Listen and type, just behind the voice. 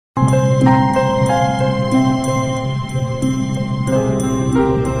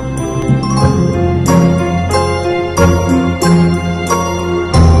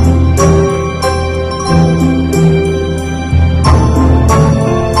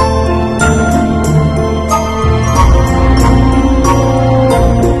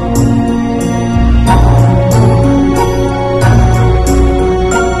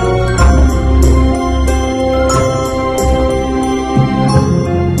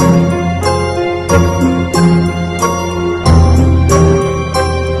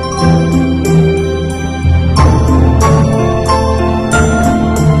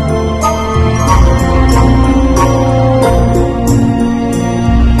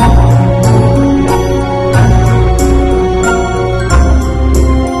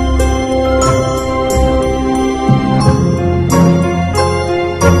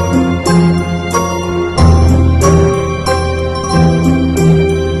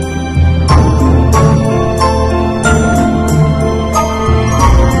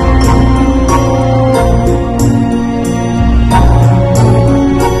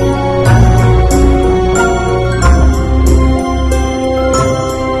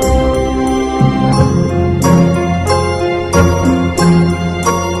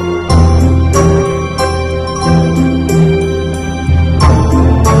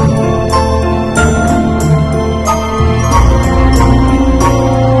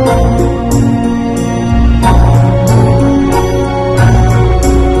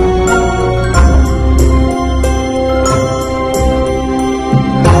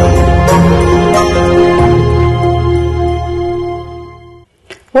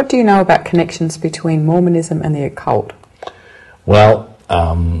What do you know about connections between Mormonism and the occult? Well,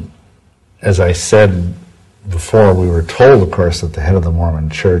 as I said before, we were told, of course, that the head of the Mormon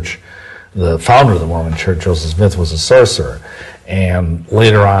Church, the founder of the Mormon Church, Joseph Smith, was a sorcerer. And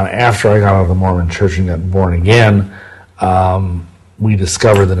later on, after I got out of the Mormon Church and got born again, we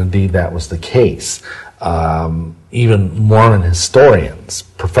discovered that indeed that was the case. Even Mormon historians,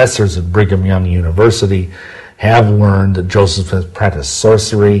 professors at Brigham Young University, have learned that Joseph Smith practiced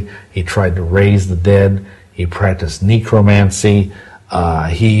sorcery. He tried to raise the dead. He practiced necromancy.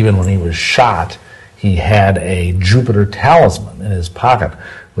 Even when he was shot, he had a Jupiter talisman in his pocket,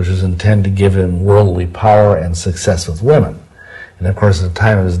 which was intended to give him worldly power and success with women. And of course, at the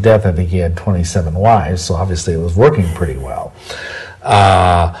time of his death, I think he had 27 wives, so obviously it was working pretty well.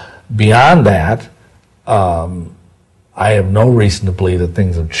 Beyond that, I have no reason to believe that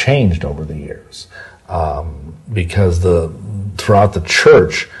things have changed over the years. Because throughout the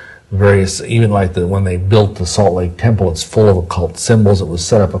church, even like when they built the Salt Lake Temple, it's full of occult symbols. It was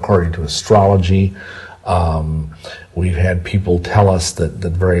set up according to astrology. We've had people tell us that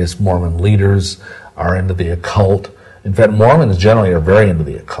various Mormon leaders are into the occult. In fact, Mormons generally are very into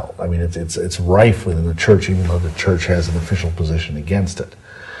the occult. I mean, it's rife within the church, even though the church has an official position against it.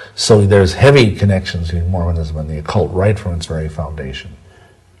 So there's heavy connections between Mormonism and the occult right from its very foundation.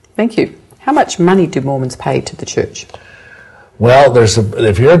 Thank you. How much money do Mormons pay to the church? Well,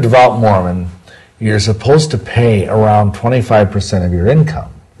 if you're a devout Mormon, you're supposed to pay around 25% of your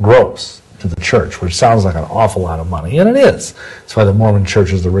income, gross, to the church, which sounds like an awful lot of money, and it is. That's why the Mormon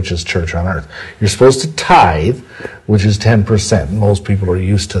church is the richest church on earth. You're supposed to tithe, which is 10%. Most people are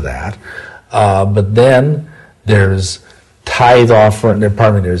used to that. But then there's tithe offering,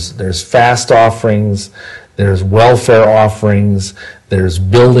 there's fast offerings, there's welfare offerings, there's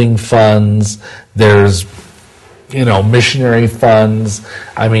building funds, there's, missionary funds.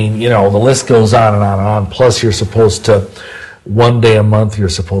 I mean, the list goes on and on and on. Plus, you're supposed to, one day a month, you're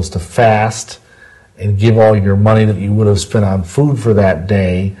supposed to fast and give all your money that you would have spent on food for that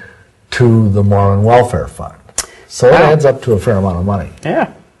day to the Mormon Welfare Fund. So it adds up to a fair amount of money.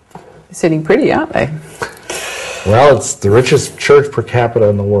 Yeah. They're sitting pretty, aren't they? Well, it's the richest church per capita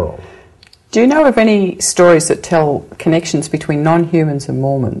in the world. Do you know of any stories that tell connections between non-humans and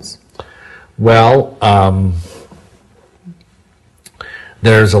Mormons? Well,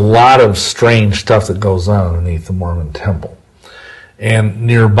 there's a lot of strange stuff that goes on underneath the Mormon temple. And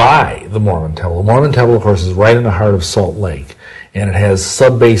nearby the Mormon temple, of course, is right in the heart of Salt Lake. And it has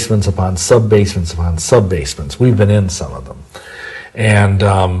sub-basements upon sub-basements upon sub-basements. We've been in some of them. And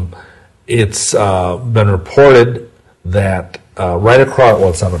it's been reported that right across, well,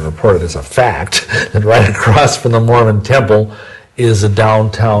 it's not been reported, it's a fact, that right across from the Mormon temple is a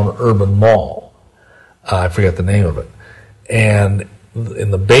downtown urban mall. I forget the name of it. And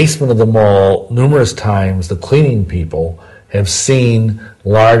in the basement of the mall, numerous times, the cleaning people have seen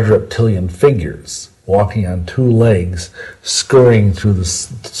large reptilian figures walking on two legs, scurrying through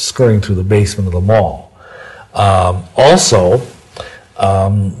the basement of the mall. Also,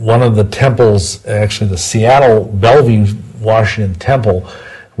 One of the temples, actually the Seattle Bellevue, Washington temple,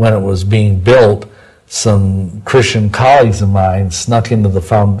 when it was being built, some Christian colleagues of mine snuck into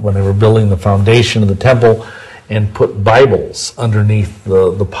when they were building the foundation of the temple and put Bibles underneath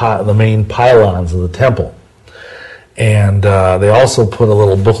the main pylons of the temple. And they also put a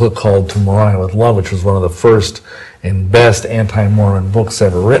little booklet called To Moroni with Love, which was one of the first and best anti-Mormon books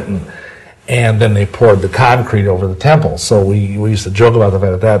ever written. And then they poured the concrete over the temple. So we used to joke about the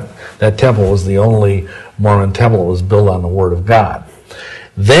fact that temple was the only Mormon temple that was built on the Word of God.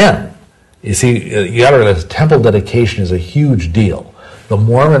 Then, you see, you got to realize temple dedication is a huge deal. The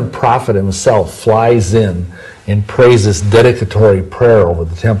Mormon prophet himself flies in and prays this dedicatory prayer over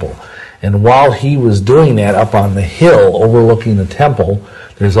the temple. And while he was doing that up on the hill overlooking the temple,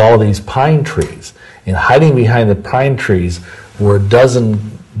 there's all these pine trees. And hiding behind the pine trees were a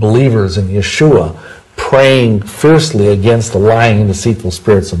dozen believers in Yeshua praying fiercely against the lying and deceitful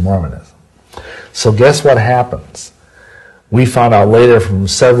spirits of Mormonism. So guess what happens? We found out later from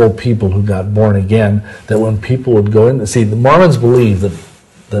several people who got born again that when people would go in, see, the Mormons believe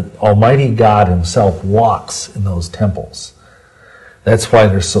that Almighty God himself walks in those temples. That's why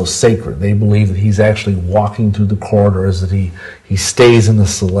they're so sacred. They believe that he's actually walking through the corridors, that he stays in the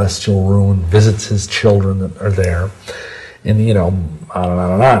celestial room and visits his children that are there. And, you know, on and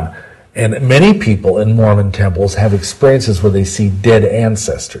on and on. And many people in Mormon temples have experiences where they see dead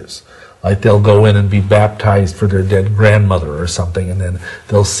ancestors. Like they'll go in and be baptized for their dead grandmother or something, and then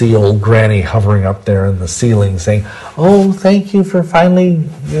they'll see old Granny hovering up there in the ceiling saying, "Oh, thank you for finally,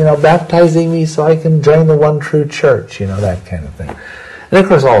 baptizing me so I can join the one true church," that kind of thing. And of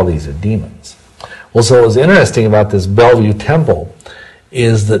course, all of these are demons. Well, so what was interesting about this Bellevue temple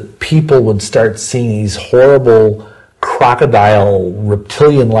is that people would start seeing these horrible crocodile,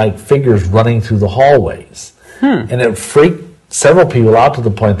 reptilian-like figures running through the hallways. And it freaked several people out to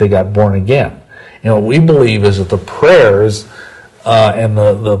the point they got born again. What we believe is that the prayers and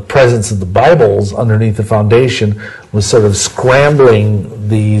the presence of the Bibles underneath the foundation was sort of scrambling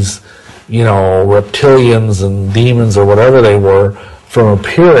these, reptilians and demons or whatever they were from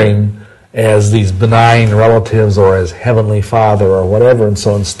appearing as these benign relatives or as Heavenly Father or whatever. And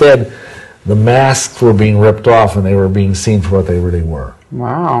so instead, the masks were being ripped off and they were being seen for what they really were.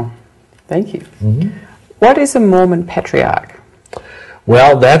 Wow. Thank you. What is a Mormon patriarch?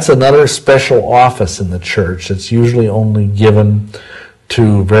 Well, that's another special office in the church that's usually only given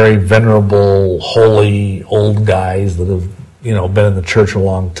to very venerable, holy, old guys that have, been in the church a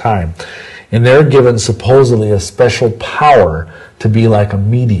long time. And they're given supposedly a special power to be like a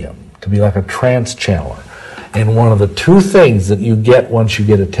medium, to be like a trance channeler. And one of the two things that you get once you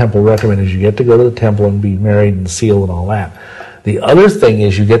get a temple recommend is you get to go to the temple and be married and sealed and all that. The other thing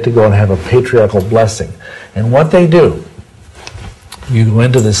is you get to go and have a patriarchal blessing. And what they do, you go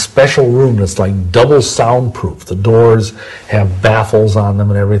into this special room that's like double soundproof. The doors have baffles on them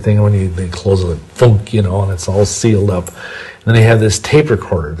and everything. And when they close it, like thunk, and it's all sealed up. And then they have this tape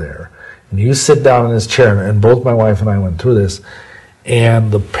recorder there. And you sit down in this chair, and both my wife and I went through this,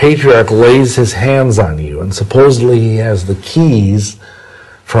 and the patriarch lays his hands on you, and supposedly he has the keys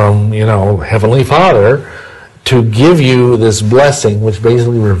from, Heavenly Father to give you this blessing, which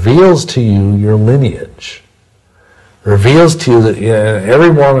basically reveals to you your lineage. Reveals to you that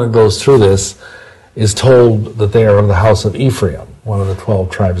every Mormon that goes through this is told that they are of the house of Ephraim, one of the 12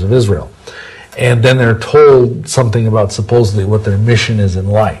 tribes of Israel. And then they're told something about supposedly what their mission is in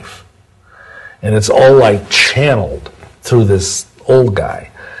life. And it's all like channeled through this old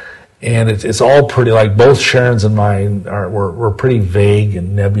guy. And it's all pretty, like both Sharon's and mine were pretty vague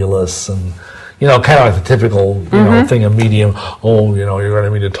and nebulous and, kind of like the typical, thing of medium. Oh, you're going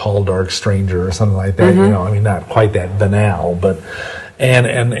to meet a tall, dark stranger or something like that. Not quite that banal, but,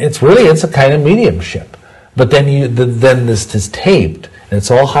 and it's a kind of mediumship. But then then this is taped, and it's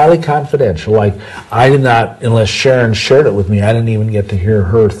all highly confidential. Like, I did not, unless Sharon shared it with me, I didn't even get to hear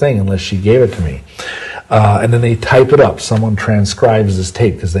her thing unless she gave it to me. And then they type it up. Someone transcribes this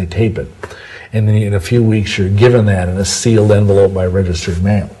tape because they tape it. And then in a few weeks, you're given that in a sealed envelope by registered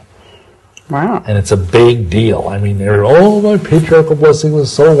mail. Wow. And it's a big deal. They're, my patriarchal blessing was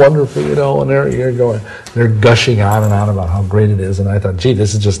so wonderful, and they're gushing on and on about how great it is. And I thought, gee,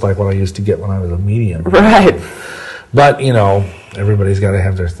 this is just like what I used to get when I was a medium. Right. But, everybody's got to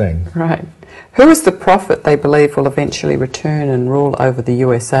have their thing. Right. Who is the prophet they believe will eventually return and rule over the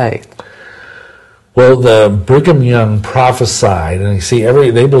USA? Well, the Brigham Young prophesied, and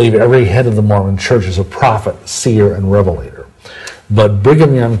they believe every head of the Mormon church is a prophet, seer, and revelator. But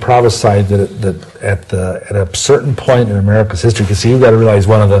Brigham Young prophesied that at a certain point in America's history, because you've got to realize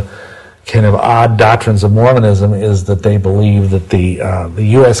one of the kind of odd doctrines of Mormonism is that they believe that the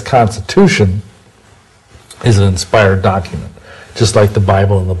U.S. Constitution is an inspired document, just like the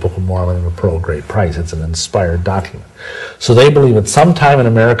Bible and the Book of Mormon and the Pearl of Great Price. It's an inspired document. So they believe at some time in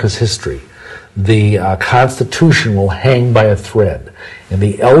America's history, the Constitution will hang by a thread, and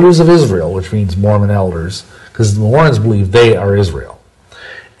the elders of Israel, which means Mormon elders, because the Mormons believe they are Israel,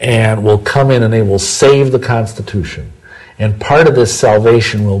 and will come in and they will save the Constitution. And part of this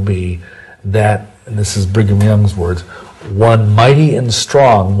salvation will be that, and this is Brigham Young's words, one mighty and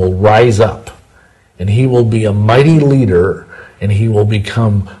strong will rise up, and he will be a mighty leader, and he will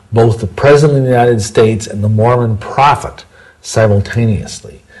become both the President of the United States and the Mormon prophet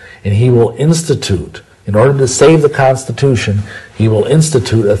simultaneously. And he will institute, in order to save the Constitution, he will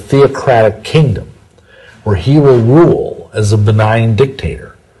institute a theocratic kingdom where he will rule as a benign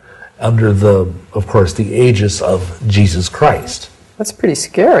dictator under the, of course, the aegis of Jesus Christ. That's pretty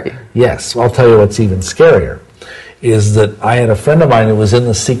scary. Yes. I'll tell you what's even scarier, is that I had a friend of mine who was in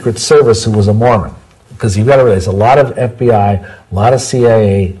the Secret Service who was a Mormon. Because you've got to realize, a lot of FBI, a lot of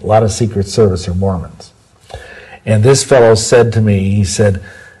CIA, a lot of Secret Service are Mormons. And this fellow said to me, he said,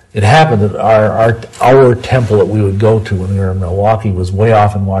 it happened that our temple that we would go to when we were in Milwaukee was way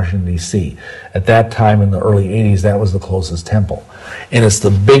off in Washington, D.C. At that time in the early 80s, that was the closest temple. And it's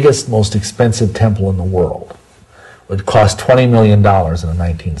the biggest, most expensive temple in the world. It cost $20 million in the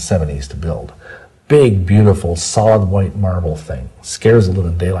 1970s to build. Big, beautiful, solid white marble thing. Scares the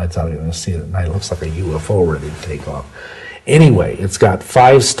living daylights out of you when you see it at night. It looks like a UFO ready to take off. Anyway, it's got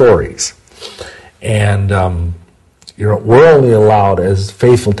 5 stories. And we're only allowed as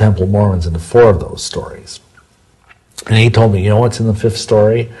faithful Temple Mormons into 4 of those stories. And he told me, you know what's in the 5th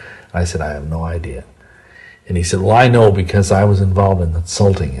story? And I said, I have no idea. And he said, well, I know because I was involved in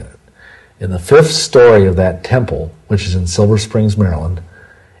consulting in it. In the 5th story of that temple, which is in Silver Springs, Maryland,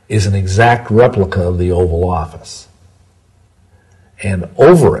 is an exact replica of the Oval Office. And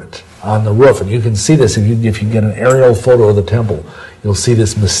over it, on the roof, and you can see this if you get an aerial photo of the temple, you'll see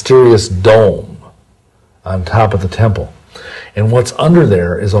this mysterious dome on top of the temple. And what's under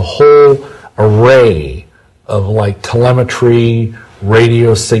there is a whole array of like telemetry,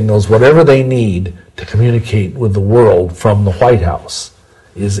 radio signals, whatever they need to communicate with the world from the White House.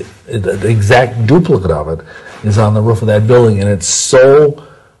 Is the exact duplicate of it is on the roof of that building, and it's so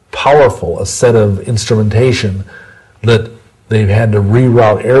powerful a set of instrumentation that they've had to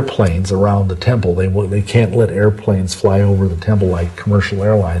reroute airplanes around the temple. They can't let airplanes fly over the temple like commercial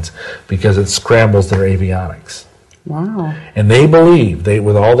airlines because it scrambles their avionics. Wow. And they believe,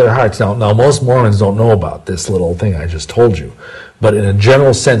 with all their hearts, now most Mormons don't know about this little thing I just told you, but in a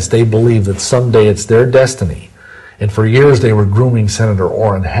general sense they believe that someday it's their destiny. And for years they were grooming Senator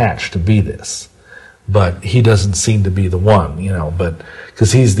Orrin Hatch to be this. But he doesn't seem to be the one, but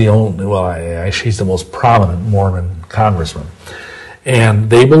because he's the only, he's the most prominent Mormon congressman. And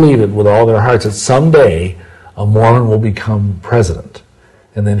they believe it with all their hearts that someday a Mormon will become president.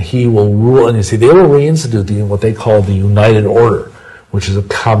 And then he will rule, and you see, they will reinstitute what they call the United Order, which is a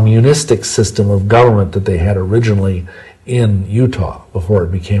communistic system of government that they had originally in Utah before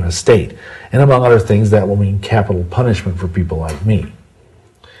it became a state. And among other things, that will mean capital punishment for people like me.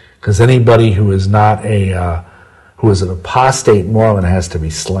 Because anybody who is not who is an apostate Mormon has to be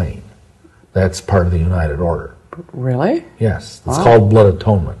slain. That's part of the United Order. Really? Yes. It's called blood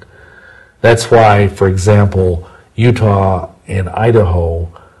atonement. That's why, for example, Utah and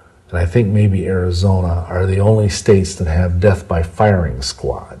Idaho, and I think maybe Arizona, are the only states that have death by firing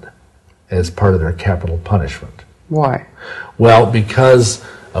squad as part of their capital punishment. Why? Well, because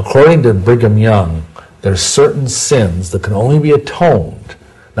according to Brigham Young, there's certain sins that can only be atoned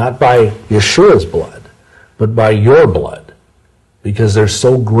not by Yeshua's blood, but by your blood, because they're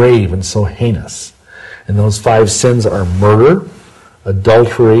so grave and so heinous. And those 5 sins are murder,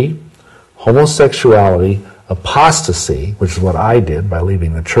 adultery, homosexuality, apostasy, which is what I did by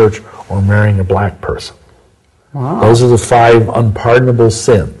leaving the church, or marrying a black person. Wow. Those are the 5 unpardonable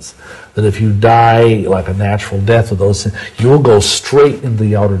sins, that if you die like a natural death with those sins, you will go straight into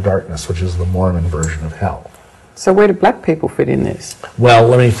the outer darkness, which is the Mormon version of hell. So where do black people fit in this? Well,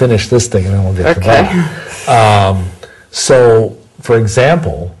 let me finish this thing and then we'll get to that. So, for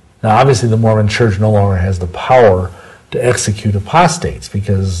example, now obviously the Mormon Church no longer has the power to execute apostates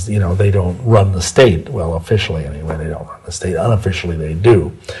because, they don't run the state. Well, officially anyway, they don't run the state. Unofficially they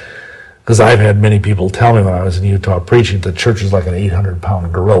do. Because I've had many people tell me when I was in Utah preaching that the church is like an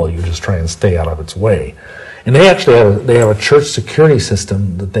 800-pound gorilla. You just try and stay out of its way. And they actually have a church security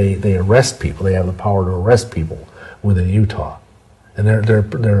system that they arrest people. They have the power to arrest people within Utah. And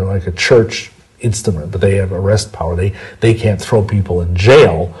they're like a church instrument, but they have arrest power. They can't throw people in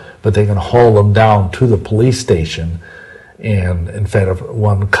jail, but they can haul them down to the police station. And in fact,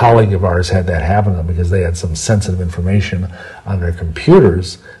 one colleague of ours had that happen to them because they had some sensitive information on their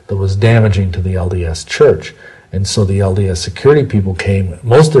computers that was damaging to the LDS church. And so the LDS security people came.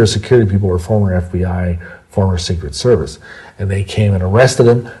 Most of their security people were former FBI, former Secret Service. And they came and arrested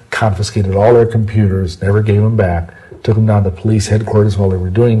them, confiscated all their computers, never gave them back, took them down to police headquarters. While they were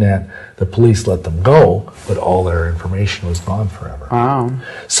doing that, the police let them go, but all their information was gone forever. Wow.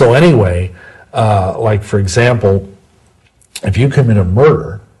 So anyway, like for example, if you commit a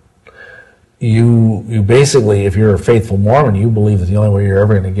murder, you basically, if you're a faithful Mormon, you believe that the only way you're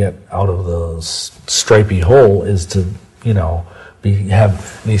ever going to get out of the stripy hole is to, and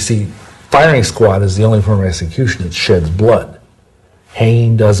you see, firing squad is the only form of execution that sheds blood.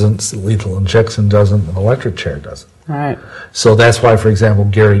 Hanging doesn't, lethal injection doesn't, an electric chair doesn't. Right. So that's why, for example,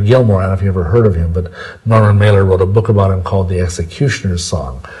 Gary Gilmore, I don't know if you ever heard of him, but Norman Mailer wrote a book about him called The Executioner's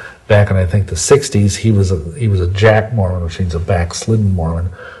Song. Back in, I think, the 60s, he was a Jack Mormon, which means a backslidden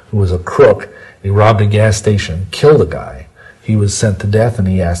Mormon, who was a crook. He robbed a gas station, killed a guy. He was sent to death, and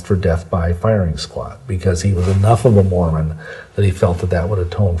he asked for death by firing squad because he was enough of a Mormon that he felt that would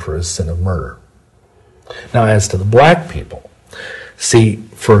atone for his sin of murder. Now, as to the black people, see,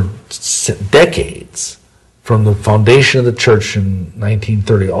 for decades, from the foundation of the church in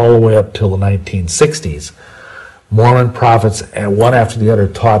 1930 all the way up till the 1960s, Mormon prophets, one after the other,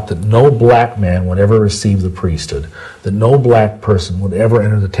 taught that no black man would ever receive the priesthood, that no black person would ever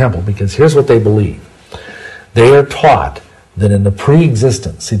enter the temple, because here's what they believe. They are taught that in the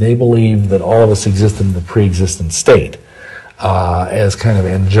pre-existent, see, they believe that all of us existed in the pre-existent state as kind of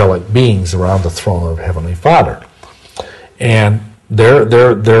angelic beings around the throne of Heavenly Father. And their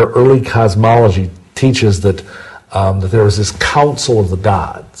early cosmology teaches that there was this council of the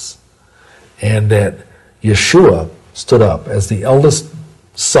gods, and that Yeshua stood up as the eldest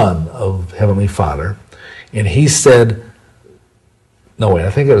son of Heavenly Father, and he said, no wait, I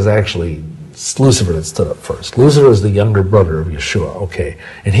think it was actually Lucifer that stood up first. Lucifer is the younger brother of Yeshua, okay.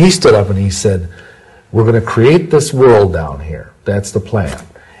 And he stood up and he said, we're going to create this world down here. That's the plan.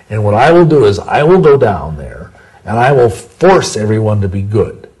 And what I will do is I will go down there and I will force everyone to be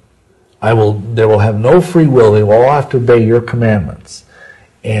good. They will have no free will. They will all have to obey your commandments.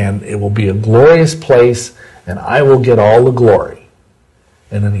 And it will be a glorious place, and I will get all the glory.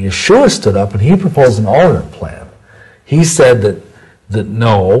 And then Yeshua stood up, and he proposed an alternate plan. He said that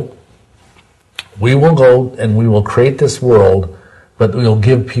no, we will go and we will create this world, but we will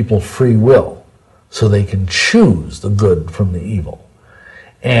give people free will so they can choose the good from the evil.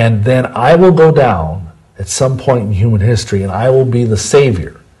 And then I will go down at some point in human history, and I will be the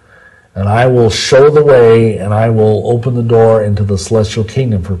Savior. And I will show the way, and I will open the door into the celestial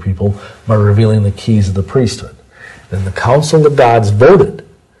kingdom for people by revealing the keys of the priesthood. Then the council of the gods voted,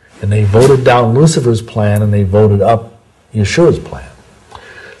 and they voted down Lucifer's plan, and they voted up Yeshua's plan.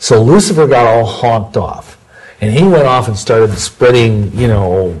 So Lucifer got all honked off, and he went off and started spreading,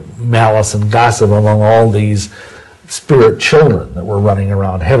 malice and gossip among all these spirit children that were running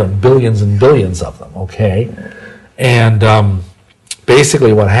around heaven, billions and billions of them, okay? And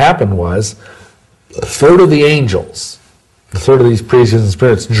basically what happened was a third of the angels, a third of these priests and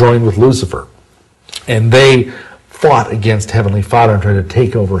spirits joined with Lucifer, and they fought against Heavenly Father and tried to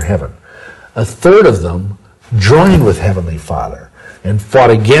take over heaven. A third of them joined with Heavenly Father and fought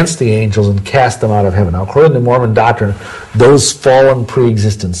against the angels and cast them out of heaven. Now, according to Mormon doctrine, those fallen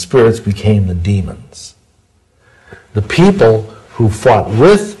pre-existent spirits became the demons. The people who fought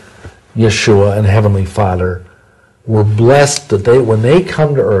with Yeshua and Heavenly Father were blessed that when they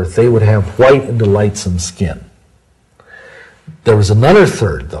come to earth, they would have white and delightsome skin. There was another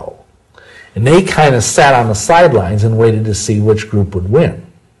third, though, and they kind of sat on the sidelines and waited to see which group would win.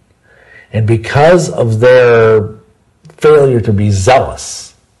 And because of their failure to be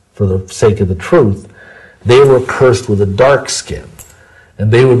zealous for the sake of the truth, they were cursed with a dark skin,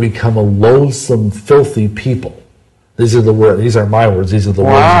 and they would become a loathsome, filthy people. These are the words. These are my words. These are the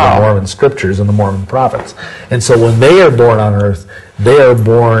words of the Mormon scriptures and the Mormon prophets. And so when they are born on earth, they are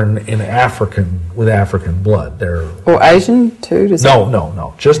born with African blood. Or Asian too?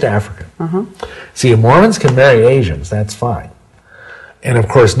 No, just African. See, Mormons can marry Asians. That's fine. And of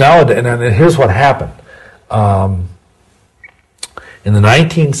course nowadays, and here's what happened. In the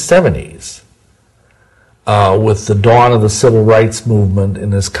 1970s, with the dawn of the civil rights movement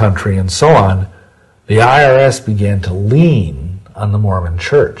in this country and so on, the IRS began to lean on the Mormon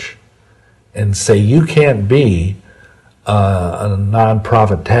Church and say, you can't be a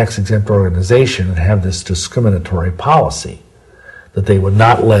non-profit tax-exempt organization and have this discriminatory policy. that they would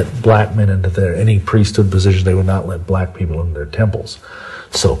not let black men into any priesthood position. They would not let black people into their temples.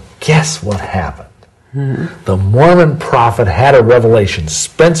 So guess what happened? The Mormon prophet had a revelation.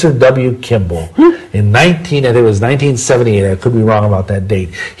 Spencer W. Kimball, in I think it was 1978, I could be wrong about that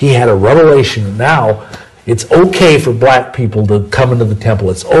date, he had a revelation that now it's okay for black people to come into the temple.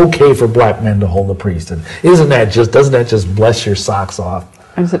 It's okay for black men to hold the priesthood. Doesn't that just bless your socks off?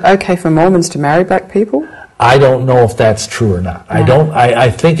 And is it okay for Mormons to marry black people? I don't know if that's true or not. No. I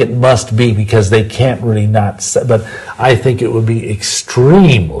think it must be, because they can't really not say, but I think it would be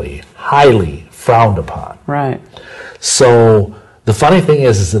extremely, highly frowned upon. Right. So the funny thing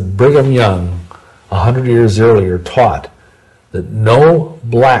is that Brigham Young, 100 years earlier, taught that no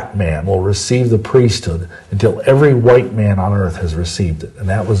black man will receive the priesthood until every white man on earth has received it. And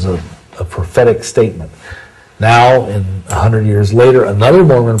that was a prophetic statement. Now, 100 years later, another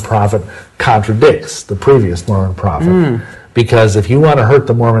Mormon prophet contradicts the previous Mormon prophet. Because if you want to hurt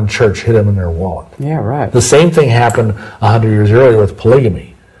the Mormon church, hit them in their wallet. Yeah, right. The same thing happened 100 years earlier with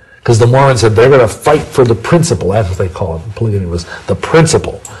polygamy. Because the Mormons said they're going to fight for the principle. That's what they call it. Polygamy was the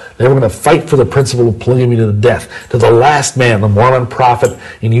principle. They were going to fight for the principle of polygamy to the death. To the last man, the Mormon prophet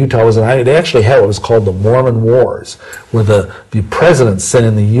in Utah was they actually had what was called the Mormon Wars, where the president sent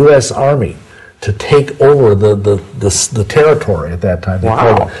in the U.S. Army to take over the territory at that time. They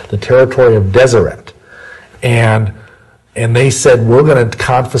called it the territory of Deseret. And they said, we're going to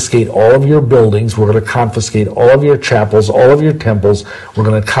confiscate all of your buildings, we're going to confiscate all of your chapels, all of your temples, we're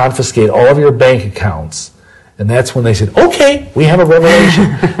going to confiscate all of your bank accounts. And that's when they said, okay, we have a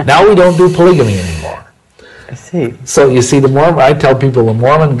revelation. Now we don't do polygamy anymore. I see. So you see, I tell people the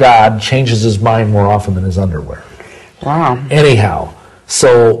Mormon God changes his mind more often than his underwear. Wow. Anyhow,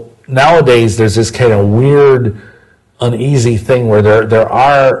 so nowadays there's this kind of weird, uneasy thing where there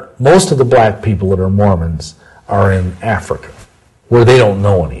are, most of the black people that are Mormons are in Africa, where they don't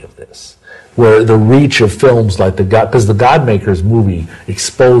know any of this, where the reach of films like because the Godmakers movie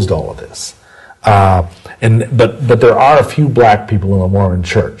exposed all of this, but there are a few black people in the Mormon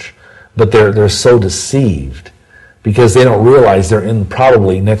church, but they're so deceived because they don't realize they're in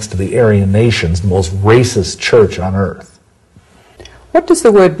probably next to the Aryan nations, the most racist church on earth. What does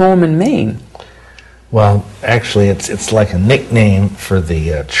the word Mormon mean? Well, actually, it's like a nickname for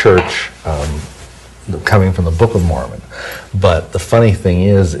the church. Coming from the Book of Mormon. But the funny thing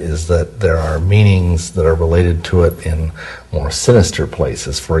is that there are meanings that are related to it in more sinister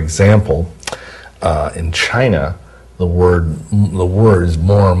places. For example, in China, the words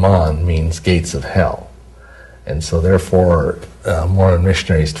Mormon means gates of hell. And so therefore, Mormon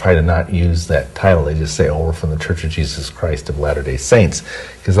missionaries try to not use that title. They just say, oh, we're from the Church of Jesus Christ of Latter-day Saints,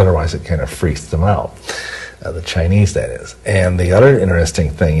 because otherwise it kind of freaks them out. The Chinese, that is. And the other interesting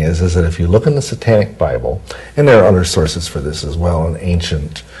thing is that if you look in the Satanic Bible, and there are other sources for this as well in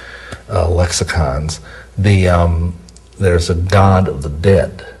ancient lexicons, there's a god of the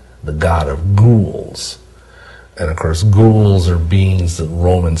dead, the god of ghouls. And of course, ghouls are beings that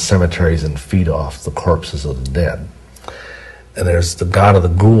roam in cemeteries and feed off the corpses of the dead. And there's the god of the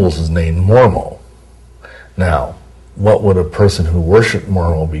ghouls is named Mormo. Now, what would a person who worshipped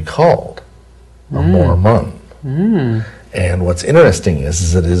Mormo be called? A Mormon. And what's interesting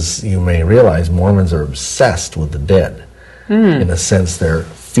is that, as you may realize, Mormons are obsessed with the dead. In a sense, they're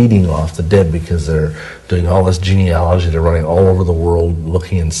feeding off the dead because they're doing all this genealogy. They're running all over the world,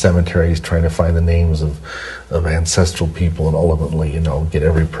 looking in cemeteries, trying to find the names of ancestral people, and ultimately, get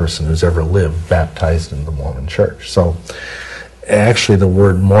every person who's ever lived baptized in the Mormon church. So, actually, the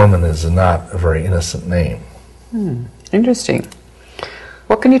word Mormon is not a very innocent name. Interesting.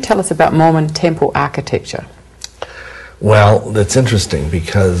 What can you tell us about Mormon temple architecture? Well, that's interesting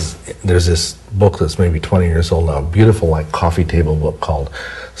because there's this book that's maybe 20 years old now, beautiful like coffee table book called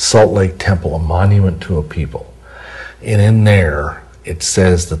Salt Lake Temple, A Monument to a People. And in there, it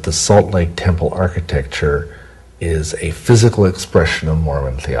says that the Salt Lake Temple architecture is a physical expression of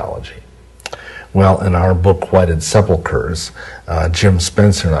Mormon theology. Well, in our book, Whited Sepulchres, Jim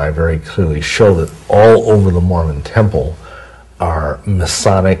Spencer and I very clearly show that all over the Mormon temple are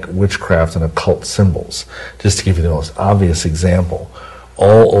Masonic, witchcraft, and occult symbols. Just to give you the most obvious example,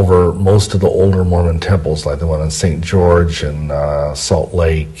 all over most of the older Mormon temples, like the one in St. George and Salt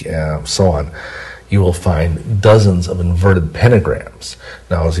Lake, and so on, you will find dozens of inverted pentagrams.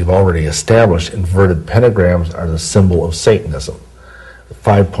 Now, as you've already established, inverted pentagrams are the symbol of Satanism, the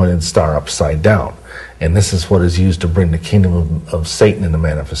five-pointed star upside down. And this is what is used to bring the kingdom of Satan into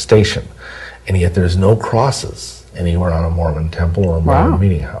manifestation. And yet there's no crosses anywhere on a Mormon temple or a Mormon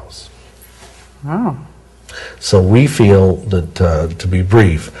meeting house. Wow. So we feel that, to be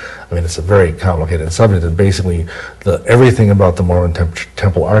brief, I mean, it's a very complicated subject, that basically everything about the Mormon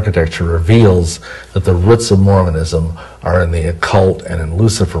temple architecture reveals that the roots of Mormonism are in the occult and in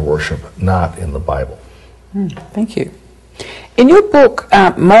Lucifer worship, not in the Bible. Thank you. In your book,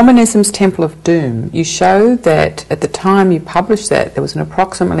 Mormonism's Temple of Doom, you show that at the time you published that, there was an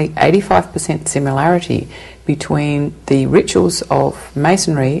approximately 85% similarity between the rituals of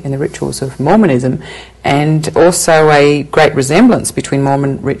Masonry and the rituals of Mormonism, and also a great resemblance between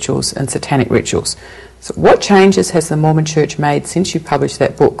Mormon rituals and Satanic rituals. So what changes has the Mormon Church made since you published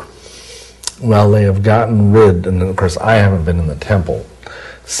that book? Well, they have gotten rid, and of course I haven't been in the temple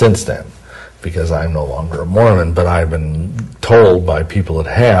since then, because I'm no longer a Mormon, but I've been told by people that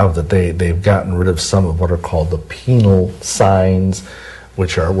have that they've gotten rid of some of what are called the penal signs,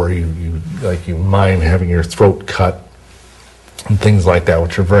 which are where you mime having your throat cut and things like that,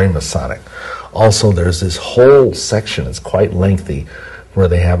 which are very Masonic. Also, there's this whole section, it's quite lengthy, where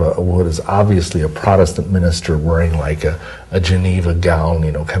they have what is obviously a Protestant minister wearing like a Geneva gown,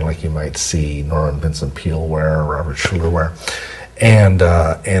 kind of like you might see Norman Vincent Peale wear or Robert Schuller wear,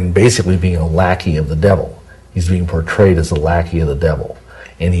 and basically being a lackey of the devil. He's being portrayed as a lackey of the devil.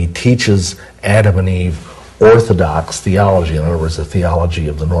 And he teaches Adam and Eve orthodox theology, in other words, the theology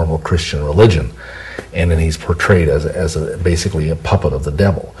of the normal Christian religion. And then he's portrayed as basically a puppet of the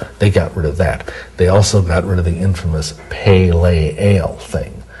devil. They got rid of that. They also got rid of the infamous Pale Ale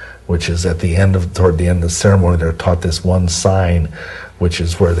thing, which is toward the end of the ceremony, they're taught this one sign, which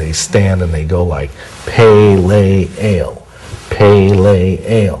is where they stand and they go like, Pale Ale, Pale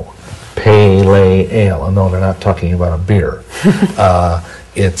Ale, Pale Ale. Oh, no, they're not talking about a beer.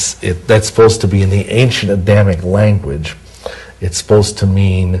 That's supposed to be in the ancient Adamic language. It's supposed to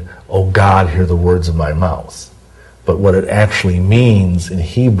mean, oh God, hear the words of my mouth. But what it actually means in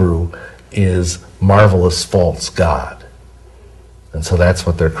Hebrew is marvelous false God. And so that's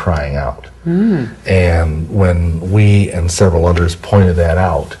what they're crying out. And when we and several others pointed that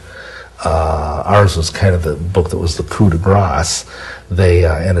out, ours was kind of the book that was the coup de grace. They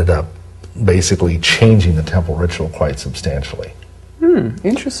ended up basically changing the temple ritual quite substantially.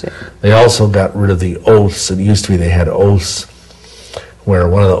 Interesting. They also got rid of the oaths. It used to be they had oaths where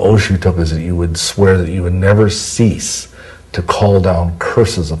one of the oaths you took is that you would swear that you would never cease to call down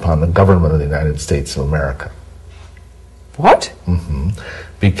curses upon the government of the United States of America. What?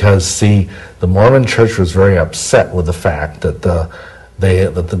 Because, see, the Mormon Church was very upset with the fact that the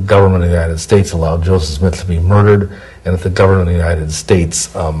government of the United States allowed Joseph Smith to be murdered, and that the government of the United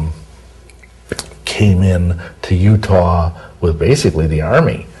States came in to Utah with basically the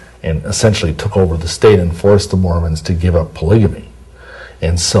army and essentially took over the state and forced the Mormons to give up polygamy.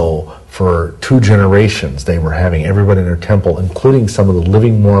 And so for 2 generations they were having everybody in their temple, including some of the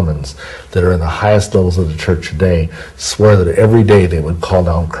living Mormons that are in the highest levels of the church today, swear that every day they would call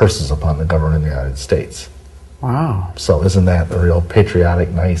down curses upon the government of the United States. Wow. So isn't that a real patriotic,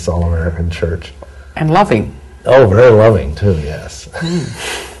 nice, all-American church? And loving. Oh, very loving too, yes.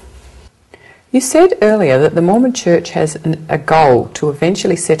 You said earlier that the Mormon Church has a goal to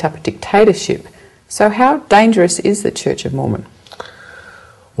eventually set up a dictatorship. So how dangerous is the Church of Mormon?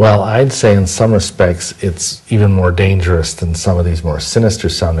 Well, I'd say in some respects it's even more dangerous than some of these more sinister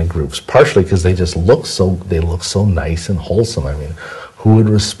sounding groups, partially because they look so nice and wholesome. I mean, who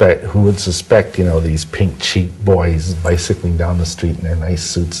would suspect, these pink-cheeked boys bicycling down the street in their nice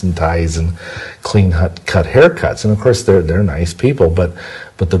suits and ties and clean-cut haircuts? And of course, they're nice people, but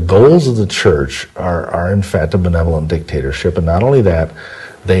the goals of the church are in fact a benevolent dictatorship. And not only that,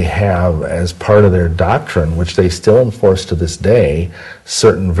 they have, as part of their doctrine, which they still enforce to this day,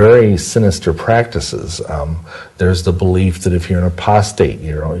 certain very sinister practices. There's the belief that if you're an apostate,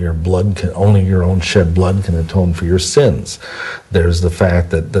 your blood only your own shed blood can atone for your sins. There's the fact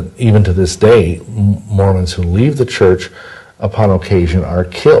that even to this day, Mormons who leave the church upon occasion are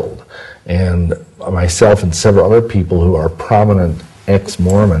killed. And myself and several other people who are prominent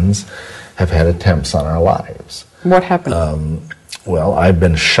ex-Mormons have had attempts on our lives. What happened? Well, I've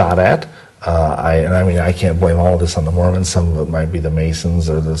been shot at. I can't blame all of this on the Mormons. Some of it might be the Masons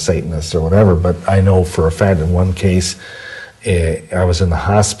or the Satanists or whatever, but I know for a fact in one case, I was in the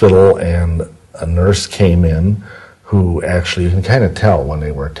hospital and a nurse came in who actually, you can kind of tell when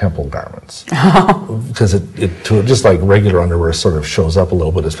they wear temple garments. Because it just like regular underwear sort of shows up a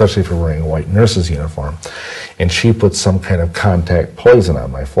little bit, especially if you're wearing a white nurse's uniform. And she put some kind of contact poison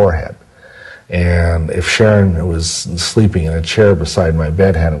on my forehead. And if Sharon, who was sleeping in a chair beside my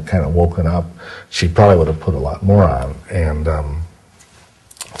bed, hadn't kind of woken up, she probably would have put a lot more on. And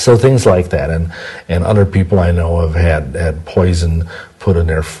So things like that, and other people I know have had poison put in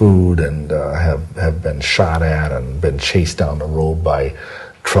their food and have been shot at and been chased down the road by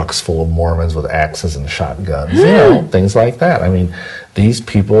trucks full of Mormons with axes and shotguns, you know, things like that. I mean, these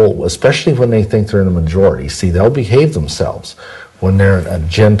people, especially when they think they're in the majority, see, they'll behave themselves when they're in a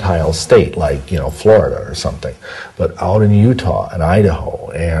Gentile state like, you know, Florida or something. But out in Utah and Idaho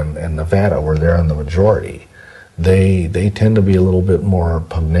and Nevada, where they're in the majority, they tend to be a little bit more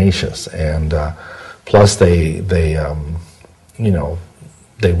pugnacious, and plus they you know,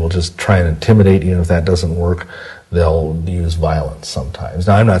 they will just try and intimidate you. If that doesn't work, they'll use violence sometimes.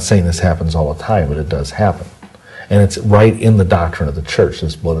 Now, I'm not saying this happens all the time, but it does happen. And it's right in the doctrine of the church,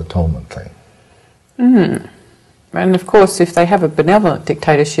 this blood atonement thing. Mm. And of course, if they have a benevolent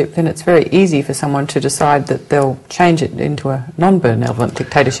dictatorship, then it's very easy for someone to decide that they'll change it into a non-benevolent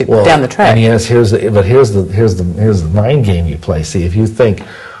dictatorship down the track. And yes, here's the mind game you play. See, if you think,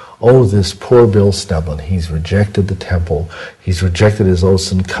 oh, this poor Bill Schnoebelen, he's rejected the temple, he's rejected his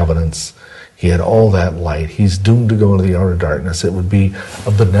oaths and covenants, he had all that light, he's doomed to go into the outer darkness. It would be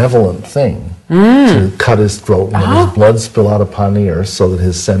a benevolent thing to cut his throat and let his blood spill out upon the earth so that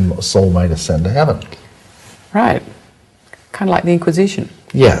his soul might ascend to heaven. Right. Kind of like the Inquisition.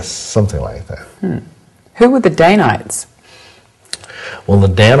 Yes, something like that. Who were the Danites? Well, the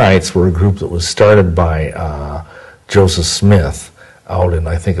Danites were a group that was started by Joseph Smith out in,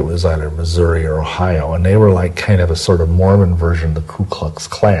 I think it was either Missouri or Ohio, and they were like kind of a sort of Mormon version of the Ku Klux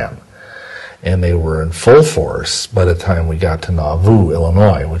Klan. And they were in full force by the time we got to Nauvoo,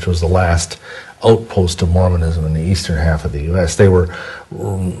 Illinois, which was the last outpost of Mormonism in the eastern half of the U.S. They were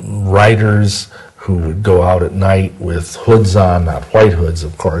writers who would go out at night with hoods on, not white hoods,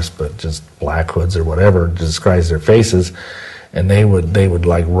 of course, but just black hoods or whatever to disguise their faces, and they would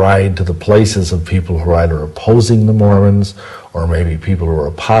like ride to the places of people who were either opposing the Mormons or maybe people who were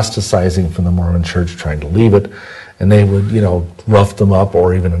apostatizing from the Mormon church, trying to leave it, and they would, you know, rough them up,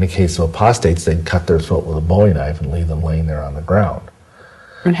 or even in the case of apostates, they'd cut their throat with a Bowie knife and leave them laying there on the ground.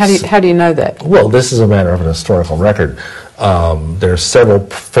 And how do you know that? Well, this is a matter of an historical record. There are several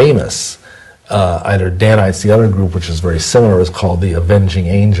famous either Danites. The other group, which is very similar, is called the Avenging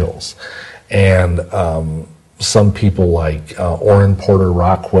Angels. And some people like Orrin Porter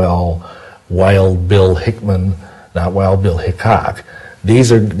Rockwell, Wild Bill Hickman, not Wild Bill Hickok.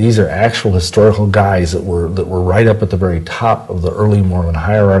 These are actual historical guys that were right up at the very top of the early Mormon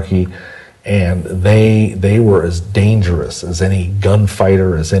hierarchy, and they were as dangerous as any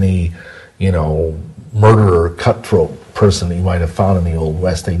gunfighter, as any, you know, murderer, cutthroat person that you might have found in the Old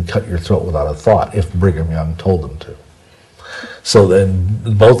West. They'd cut your throat without a thought if Brigham Young told them to. So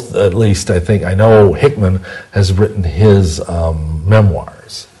then both, at least I know Hickman has written his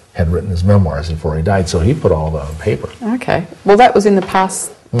memoirs, had written his memoirs before he died, so he put all that on paper. Okay. Well, that was in the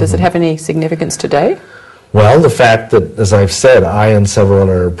past. Does it have any significance today? Well, the fact that, as I've said, I and several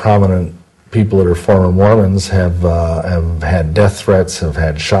other prominent people that are former Mormons have had death threats, have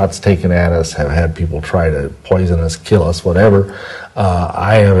had shots taken at us, have had people try to poison us, kill us, whatever.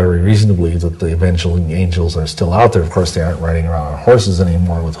 I have every reason to believe that the Avenging Angels are still out there. Of course, they aren't riding around on horses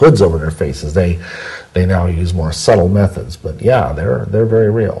anymore with hoods over their faces. They now use more subtle methods. But yeah, they're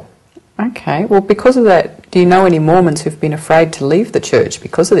very real. Okay. Well, because of that, do you know any Mormons who've been afraid to leave the church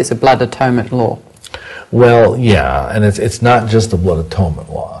because of this blood atonement law? Well, yeah, and it's not just the blood atonement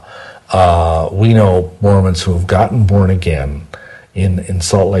law. We know Mormons who have gotten born again in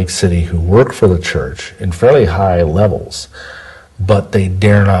Salt Lake City who work for the church in fairly high levels, but they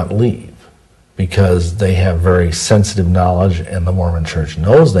dare not leave because they have very sensitive knowledge, and the Mormon church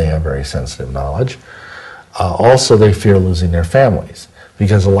knows they have very sensitive knowledge. Also, they fear losing their families,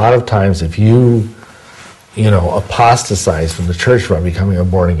 because a lot of times if you apostatize from the church by becoming a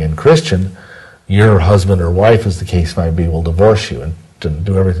born-again Christian, your husband or wife, as the case might be, will divorce you and to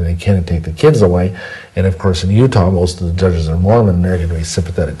do everything they can to take the kids away. And of course in Utah, most of the judges are Mormon, and they're going to be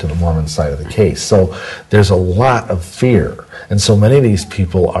sympathetic to the Mormon side of the case. So there's a lot of fear. And so many of these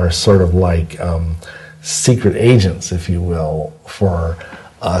people are sort of like secret agents, if you will, for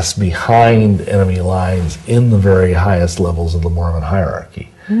us behind enemy lines in the very highest levels of the Mormon hierarchy.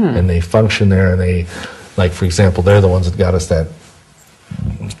 And they function there, and they, like for example, they're the ones that got us that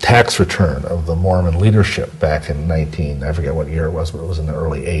tax return of the Mormon leadership back in I forget what year it was, but it was in the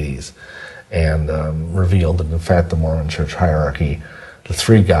early 80s, and revealed that in fact the Mormon church hierarchy, the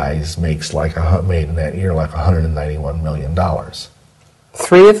three guys made in that year like $191 million.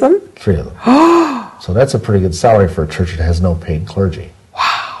 Three of them? Three of them. So that's a pretty good salary for a church that has no paid clergy.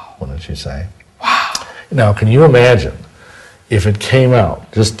 Wow. Wouldn't you say? Wow. Now, can you imagine if it came out,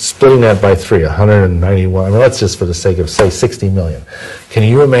 just splitting that by 3, 191, I mean, let's just for the sake of, say, 60 million. Can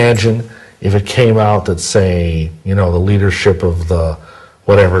you imagine if it came out that, say, the leadership of the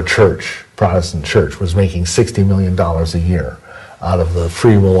whatever church, Protestant church, was making $60 million a year out of the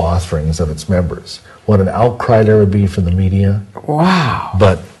free will offerings of its members? What an outcry there would be from the media. Wow.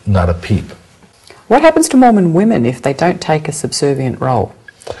 But not a peep. What happens to Mormon women if they don't take a subservient role?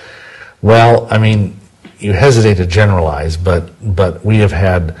 Well, I mean, you hesitate to generalize, but we have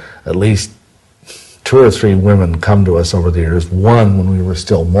had at least 2 or 3 women come to us over the years, one when we were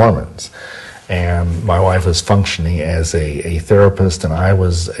still Mormons. And my wife was functioning as a therapist, and I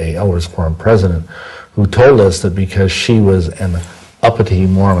was a Elders Quorum president, who told us that because she was an uppity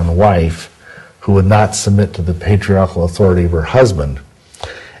Mormon wife who would not submit to the patriarchal authority of her husband,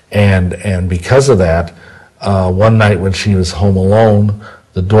 and because of that, one night when she was home alone,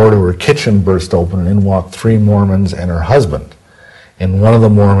 the door to her kitchen burst open, and in walked 3 Mormons and her husband. And one of the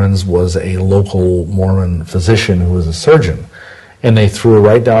Mormons was a local Mormon physician who was a surgeon. And they threw her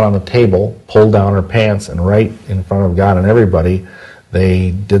right down on the table, pulled down her pants, and right in front of God and everybody,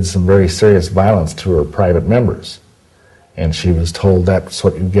 they did some very serious violence to her private members. And she was told, that's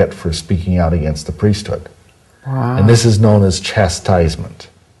what you get for speaking out against the priesthood. Wow. And this is known as chastisement.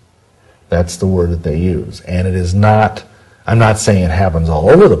 That's the word that they use. And it is not, I'm not saying it happens all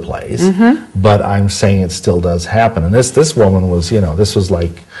over the place, but I'm saying it still does happen. And this woman was, this was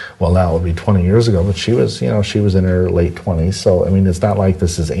like, well, now it would be 20 years ago, but she was, she was in her late 20s. So, I mean, it's not like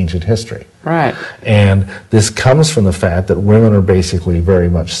this is ancient history. Right. And this comes from the fact that women are basically very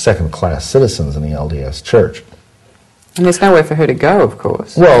much second-class citizens in the LDS Church. And there's nowhere for her to go, of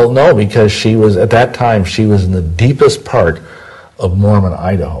course. Well, no, because she was, at that time, she was in the deepest part of Mormon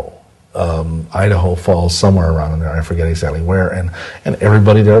Idaho. Idaho falls somewhere around in there, I forget exactly where, and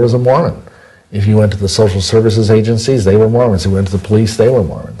everybody there was a Mormon. If you went to the social services agencies, they were Mormons. If you went to the police, they were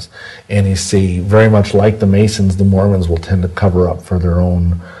Mormons. And you see, very much like the Masons, the Mormons will tend to cover up for their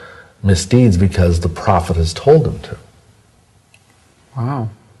own misdeeds because the prophet has told them to. Wow.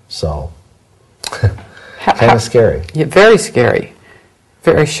 So, kind of scary. Yeah, very scary.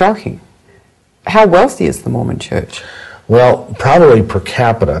 Very shocking. How wealthy is the Mormon Church? Well, probably per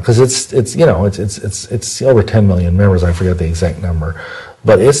capita, because it's over 10 million members. I forget the exact number,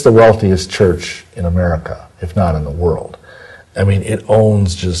 but it's the wealthiest church in America, if not in the world. I mean, it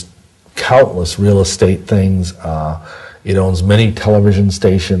owns just countless real estate things. It owns many television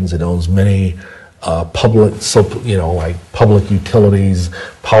stations. It owns many public utilities,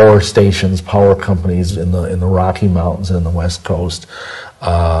 power stations, power companies in the Rocky Mountains and the West Coast.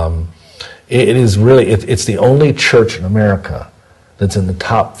 It is really, it's the only church in America that's in the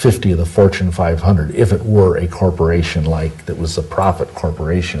top 50 of the Fortune 500, if it were a corporation that was a profit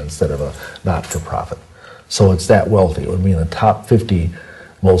corporation instead of a not-for-profit. So it's that wealthy. It would be in the top 50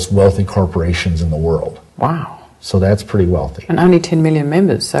 most wealthy corporations in the world. Wow. So that's pretty wealthy. And only 10 million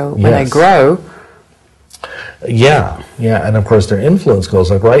members, so when Yes. they grow... Yeah, and of course their influence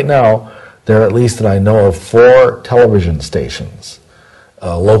goes, like right now, there are at least that I know of 4 television stations,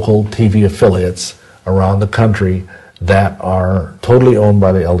 local TV affiliates around the country that are totally owned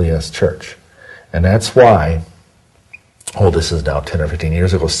by the LDS Church. And that's why, this is now 10 or 15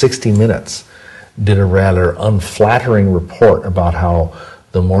 years ago, 60 Minutes did a rather unflattering report about how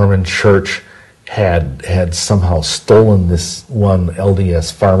the Mormon Church had somehow stolen this one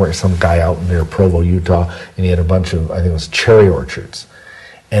LDS farmer, some guy out near Provo, Utah, and he had a bunch of, I think it was cherry orchards.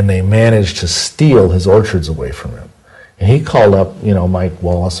 And they managed to steal his orchards away from him. And he called up, Mike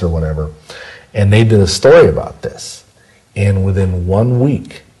Wallace or whatever, and they did a story about this. And within 1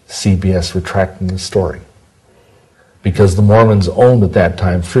 week, CBS retracted the story. Because the Mormons owned at that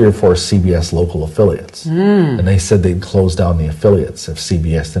time 3 or 4 CBS local affiliates. And they said they'd close down the affiliates if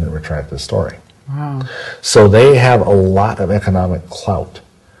CBS didn't retract the story. Wow. So they have a lot of economic clout,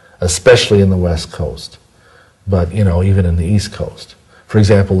 especially in the West Coast, but even in the East Coast. For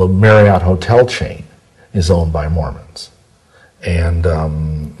example, the Marriott hotel chain is owned by Mormons. And,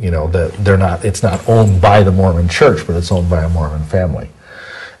 it's not owned by the Mormon Church, but it's owned by a Mormon family.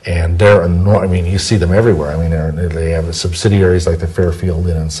 And they're you see them everywhere. They have subsidiaries like the Fairfield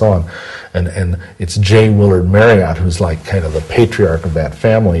Inn and so on. And it's J. Willard Marriott, who's like kind of the patriarch of that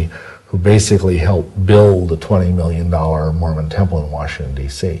family, who basically helped build the $20 million Mormon temple in Washington,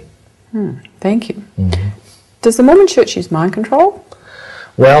 D.C. Thank you. Mm-hmm. Does the Mormon Church use mind control?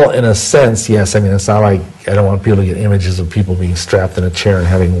 Well, in a sense, yes. It's not like, I don't want people to get images of people being strapped in a chair and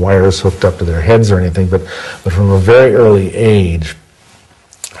having wires hooked up to their heads or anything, but from a very early age,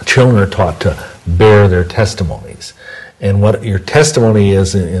 children are taught to bear their testimonies. And what your testimony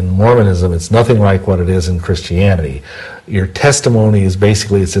is in Mormonism, it's nothing like what it is in Christianity. Your testimony is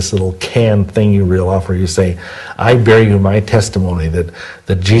basically, it's this little canned thing you reel off where you say, I bear you my testimony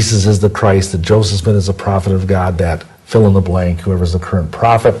that Jesus is the Christ, that Joseph Smith is a prophet of God, that fill in the blank, whoever's the current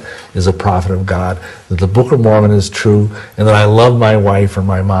prophet is a prophet of God, that the Book of Mormon is true, and that I love my wife or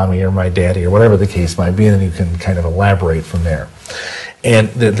my mommy or my daddy or whatever the case might be, and then you can kind of elaborate from there. And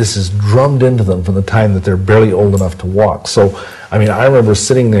this is drummed into them from the time that they're barely old enough to walk. So, I mean, I remember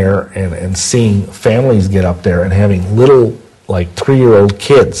sitting there and seeing families get up there and having little, like, 3-year-old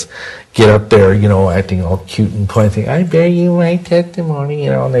kids get up there, you know, acting all cute and pointing, I bear you my testimony, you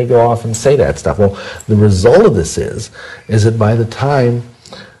know, and they go off and say that stuff. Well, the result of this is that by the time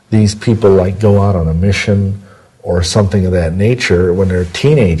these people, like, go out on a mission or something of that nature, when they're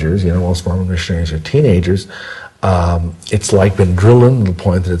teenagers, you know, most Mormon missionaries are teenagers, it's like been drilled into the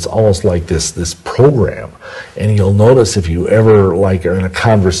point that it's almost like this program. And you'll notice if you ever, like, are in a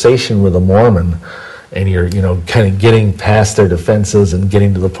conversation with a Mormon and you're, you know, kind of getting past their defenses and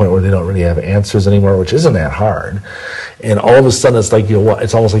getting to the point where they don't really have answers anymore, which isn't that hard. And all of a sudden it's like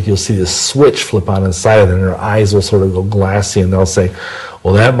it's almost like you'll see this switch flip on the side of them and their eyes will sort of go glassy and they'll say,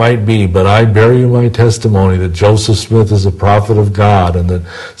 well, that might be, but I bear you my testimony that Joseph Smith is a prophet of God and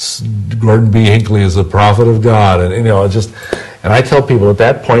that Gordon B. Hinckley is a prophet of God. And, you know, and I tell people at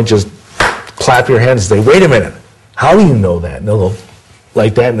that point, just clap your hands and say, wait a minute, how do you know that? And they'll go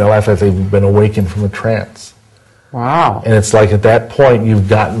like that in their life, like they've been awakened from a trance. Wow. And it's like at that point, you've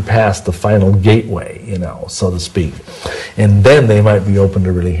gotten past the final gateway, you know, so to speak. And then they might be open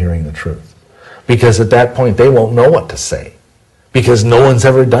to really hearing the truth. Because at that point, they won't know what to say. Because no one's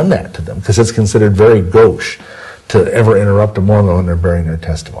ever done that to them. Because it's considered very gauche to ever interrupt a Mormon when they're bearing their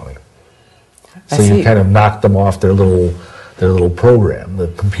testimony. So you kind of knock them off their little program. The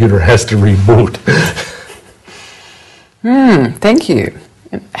computer has to reboot. Thank you.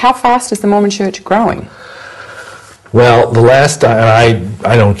 How fast is the Mormon Church growing? Well, the last I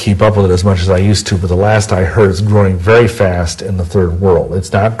don't keep up with it as much as I used to, but the last I heard, it's growing very fast in the third world.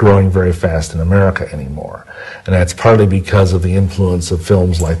 It's not growing very fast in America anymore. And that's partly because of the influence of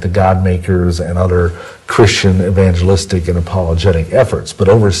films like The Godmakers and other Christian evangelistic and apologetic efforts. But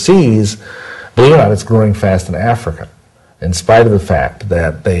overseas, believe it or not, it's growing fast in Africa, in spite of the fact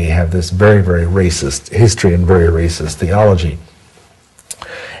that they have this very, very racist history and very racist theology.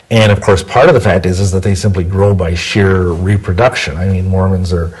 And of course, part of the fact is that they simply grow by sheer reproduction. I mean,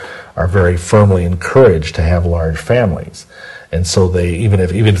 Mormons are very firmly encouraged to have large families. And so they, even if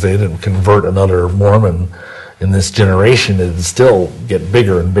they didn't convert another Mormon in this generation, it would still get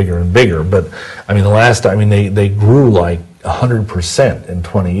bigger and bigger and bigger. But I mean, they grew like 100% in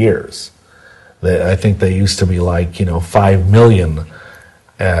 20 years. I think they used to be like, 5 million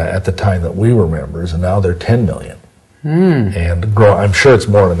at the time that we were members, and now they're 10 million. And I'm sure it's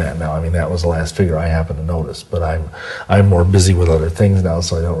more than that now. I mean, that was the last figure I happened to notice, but I'm more busy with other things now,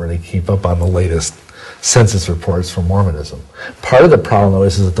 so I don't really keep up on the latest census reports from Mormonism. Part of the problem, though,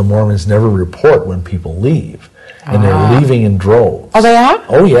 is that the Mormons never report when people leave, and they're leaving in droves. Oh, they are?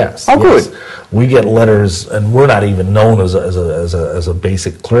 Oh, yes. Oh, yes. good. We get letters, and we're not even known as a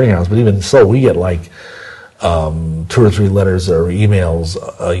basic clearinghouse, but even so, we get like 2 or 3 letters or emails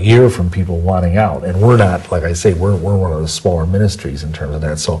a year from people wanting out, and we're not, like I say, we're one of the smaller ministries in terms of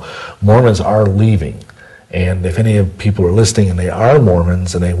that. So Mormons are leaving, and if any of people are listening and they are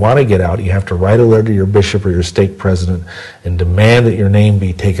Mormons and they want to get out, you have to write a letter to your bishop or your stake president and demand that your name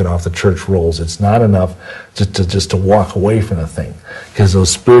be taken off the church rolls. It's not enough just to walk away from the thing, because those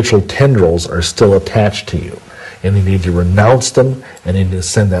spiritual tendrils are still attached to you. And you need to renounce them, and you need to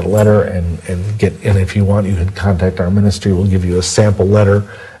send that letter, and if you want, you can contact our ministry. We'll give you a sample letter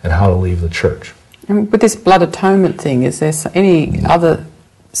and how to leave the church. And with this blood atonement thing, is there any other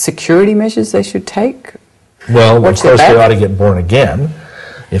security measures they should take? Well, of course, they ought to get born again,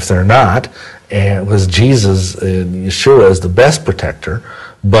 if they're not, and because Jesus, Yeshua, is the best protector.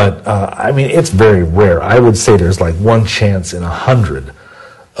 But, it's very rare. I would say there's like 1 chance in 100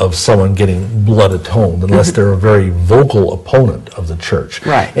 of someone getting blood atoned, unless they're a very vocal opponent of the church.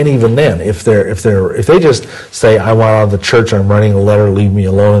 Right. And even then, if they just say, I want out of the church, I'm writing a letter, leave me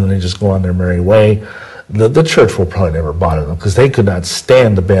alone, and they just go on their merry way, the church will probably never bother them, because they could not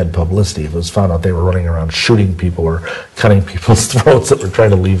stand the bad publicity if it was found out they were running around shooting people or cutting people's throats that were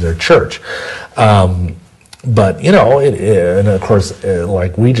trying to leave their church. But, and of course,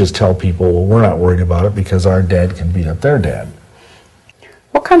 like we just tell people, well, we're not worried about it because our dad can beat up their dad.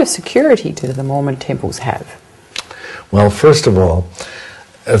 What kind of security do the Mormon temples have? Well, first of all,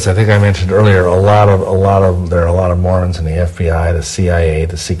 as I think I mentioned earlier, there are a lot of Mormons in the FBI, the CIA,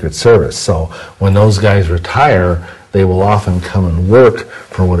 the Secret Service. So when those guys retire, they will often come and work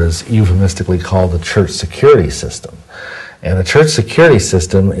for what is euphemistically called the church security system. And the church security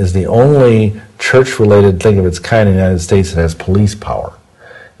system is the only church-related thing of its kind in the United States that has police power.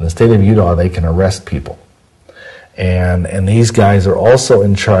 In the state of Utah, they can arrest people. And these guys are also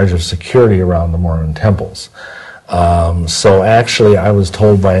in charge of security around the Mormon temples. So actually, I was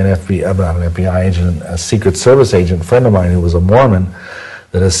told by not an FBI agent, a Secret Service agent friend of mine who was a Mormon,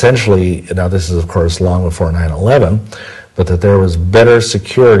 that essentially, now this is of course long before 9/11, but that there was better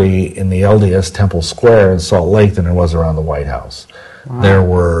security in the LDS Temple Square in Salt Lake than there was around the White House. Wow. There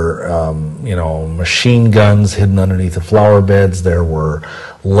were, machine guns hidden underneath the flower beds. There were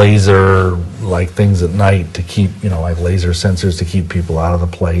laser-like things at night to keep, like laser sensors to keep people out of the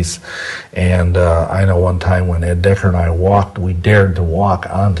place. And I know one time when Ed Decker and I we dared to walk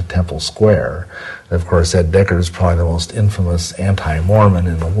onto Temple Square. And of course, Ed Decker is probably the most infamous anti-Mormon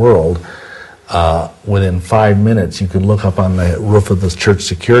in the world. Within 5 minutes, you could look up on the roof of this church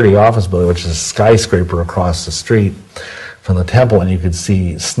security office building, which is a skyscraper across the street from the temple, and you could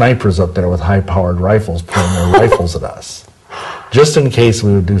see snipers up there with high-powered rifles pointing their rifles at us, just in case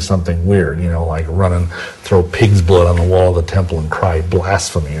we would do something weird, like run and throw pig's blood on the wall of the temple and cry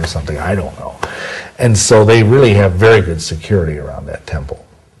blasphemy or something, I don't know. And so they really have very good security around that temple.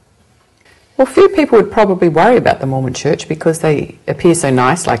 Well, few people would probably worry about the Mormon Church because they appear so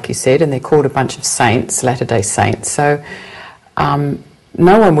nice, like you said, and they're called a bunch of saints, Latter-day Saints. So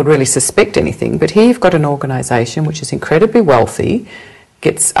no one would really suspect anything. But here you've got an organisation which is incredibly wealthy,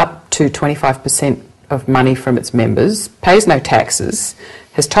 gets up to 25% of money from its members, pays no taxes,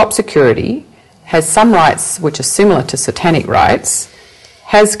 has top security, has some rights which are similar to satanic rights,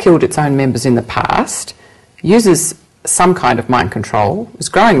 has killed its own members in the past, uses some kind of mind control, is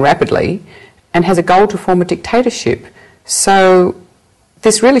growing rapidly, and has a goal to form a dictatorship. So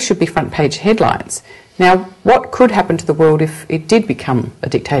this really should be front page headlines. Now, what could happen to the world if it did become a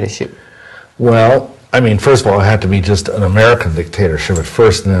dictatorship? Well, first of all, it had to be just an American dictatorship at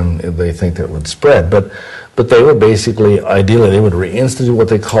first, and then they think that it would spread. But they would basically, ideally, they would reinstitute what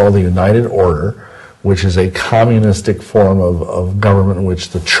they call the United Order, which is a communistic form of government in which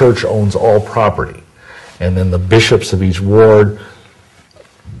the church owns all property. And then the bishops of each ward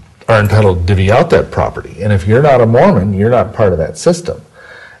are entitled to divvy out that property. And if you're not a Mormon, you're not part of that system.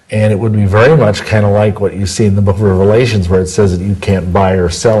 And it would be very much kind of like what you see in the book of Revelations, where it says that you can't buy or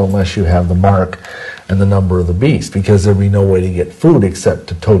sell unless you have the mark and the number of the beast, because there'd be no way to get food except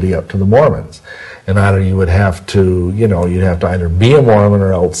to toady up to the Mormons. And either you would have to, you'd have to either be a Mormon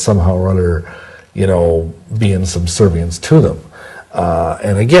or else somehow or other, be in subservience to them.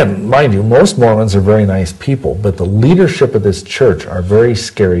 And again, mind you, most Mormons are very nice people, but the leadership of this church are very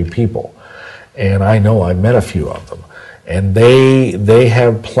scary people. And I know I've met a few of them. And they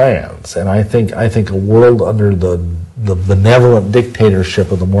have plans. And I think a world under the benevolent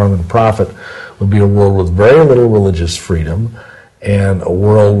dictatorship of the Mormon prophet would be a world with very little religious freedom, and a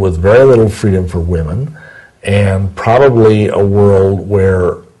world with very little freedom for women, and probably a world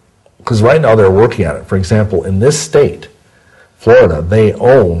where, because right now they're working on it. For example, in this state, Florida, they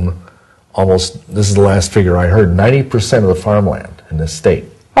own almost, this is the last figure I heard, 90% of the farmland in this state.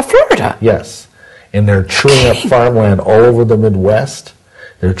 Oh, Florida? Yes. And they're chewing up farmland all over the Midwest.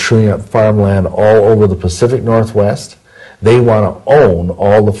 They're chewing up farmland all over the Pacific Northwest. They want to own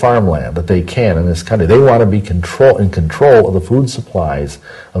all the farmland that they can in this country. They want to be in control of the food supplies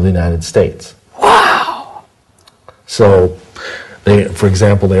of the United States. Wow. So, for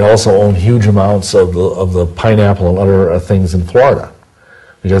example, they also own huge amounts of the pineapple and other things in Florida,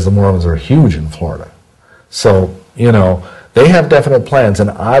 because the Mormons are huge in Florida. So, they have definite plans, and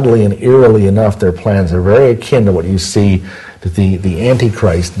oddly and eerily enough, their plans are very akin to what you see that the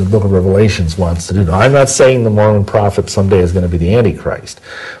Antichrist in the book of Revelations wants to do. Now, I'm not saying the Mormon prophet someday is going to be the Antichrist,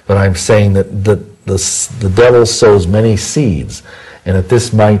 but I'm saying that the devil sows many seeds, and that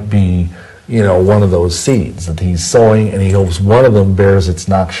this might be, one of those seeds that he's sowing, and he hopes one of them bears its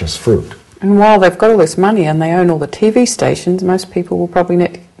noxious fruit. And while they've got all this money and they own all the TV stations, most people will probably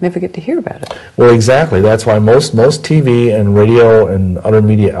never get to hear about it. Well, exactly. That's why most TV and radio and other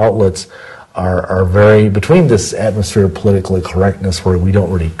media outlets are very, between this atmosphere of political correctness where we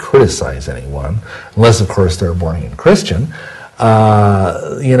don't really criticize anyone, unless, of course, they're a born-again Christian,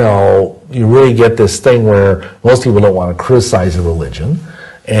 you really get this thing where most people don't want to criticize a religion,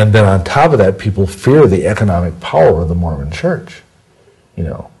 and then on top of that, people fear the economic power of the Mormon Church,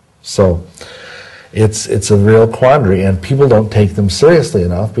 So it's a real quandary, and people don't take them seriously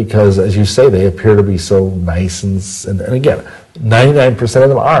enough because, as you say, they appear to be so nice, and again, 99% of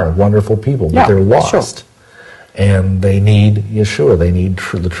them are wonderful people, but they're lost. Sure. And they need Yeshua. They need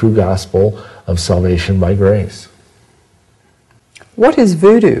the true gospel of salvation by grace. What is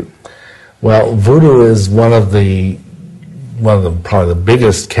voodoo? Well, voodoo is one of the probably the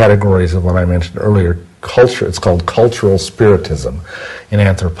biggest categories of what I mentioned earlier, culture. It's called cultural spiritism in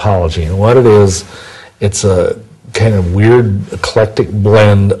anthropology. And what it is, it's a kind of weird eclectic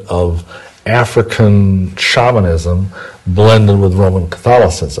blend of African shamanism blended with Roman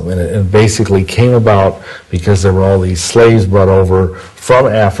Catholicism. And it basically came about because there were all these slaves brought over from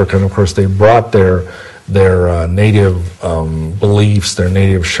Africa, and of course they brought their native beliefs, their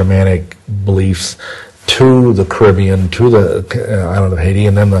native shamanic beliefs to the Caribbean, to the island of Haiti,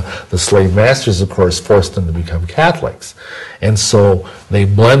 and then the slave masters, of course, forced them to become Catholics. And so they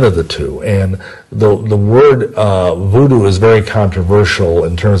blended the two. And the word voodoo is very controversial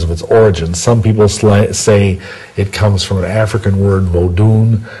in terms of its origin. Some people say it comes from an African word,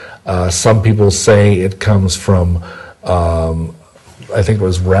 vodun. Some people say it comes from I think it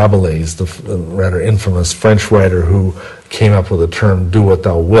was Rabelais, the rather infamous French writer who came up with the term "do what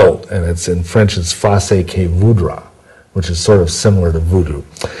thou wilt," and it's in French it's "face que voudra," which is sort of similar to voodoo.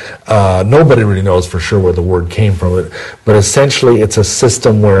 Nobody really knows for sure where the word came from, but essentially it's a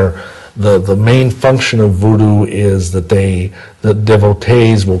system where the main function of voodoo is that the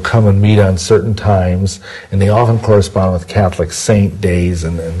devotees will come and meet on certain times, and they often correspond with Catholic saint days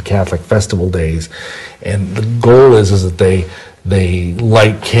and Catholic festival days, and the goal is that they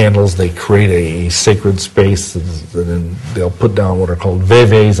light candles, they create a sacred space, and then they'll put down what are called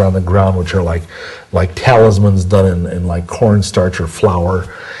veves on the ground, which are like talismans done in like cornstarch or flour.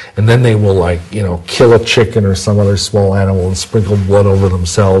 And then they will kill a chicken or some other small animal and sprinkle blood over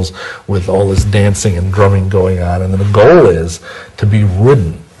themselves with all this dancing and drumming going on. And then the goal is to be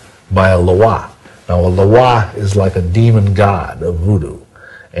ridden by a loa. Now a loa is like a demon god of voodoo.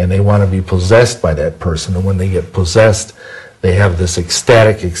 And they want to be possessed by that person. And when they get possessed, they have this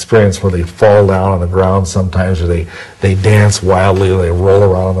ecstatic experience where they fall down on the ground sometimes, or they dance wildly, or they roll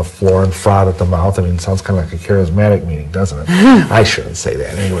around on the floor and froth at the mouth. I mean, it sounds kind of like a charismatic meeting, doesn't it? I shouldn't say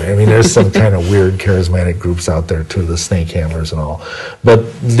that anyway. I mean, there's some kind of weird charismatic groups out there too, the snake handlers and all.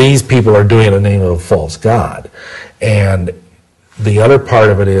 But these people are doing it in the name of a false god. And the other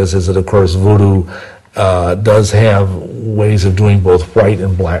part of it is that, of course, voodoo does have ways of doing both white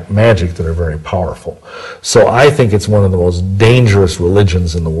and black magic that are very powerful. So I think it's one of the most dangerous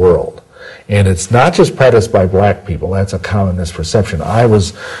religions in the world. And it's not just practiced by black people. That's a common misperception. I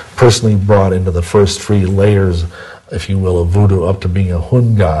was personally brought into the first 3 layers, if you will, of voodoo up to being a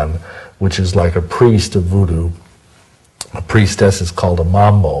hungan, which is like a priest of voodoo. A priestess is called a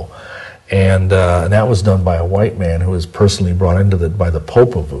mambo. And that was done by a white man who was personally brought into it by the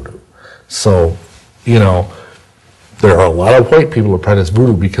Pope of voodoo. So, there are a lot of white people who practice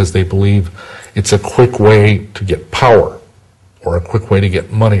voodoo because they believe it's a quick way to get power, or a quick way to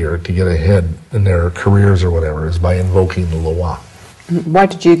get money, or to get ahead in their careers or whatever, is by invoking the loa. Why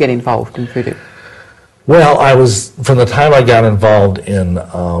did you get involved in voodoo? Well, from the time I got involved in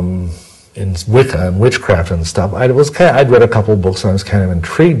Wicca and witchcraft and stuff, I'd read a couple of books and I was kind of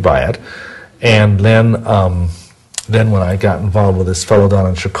intrigued by it. And then when I got involved with this fellow down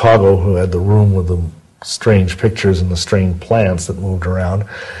in Chicago who had the room with the strange pictures and the strange plants that moved around,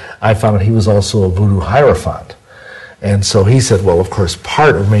 I found that he was also a voodoo hierophant. And so he said, well, of course,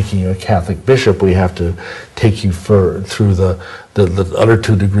 part of making you a Catholic bishop, we have to take you through the other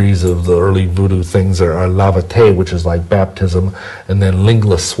 2 degrees of the early voodoo things are lavate, which is like baptism, and then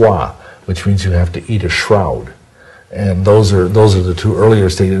lingua soi, which means you have to eat a shroud. And those are the 2 earlier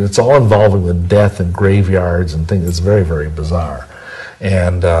stages. It's all involving with death and graveyards and things. It's very, very bizarre.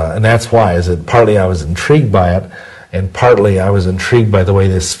 And that's why, partly I was intrigued by it, and partly I was intrigued by the way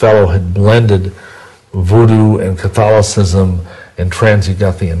this fellow had blended voodoo and Catholicism and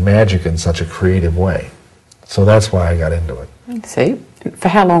Trans-Yugathian magic in such a creative way. So that's why I got into it. See, for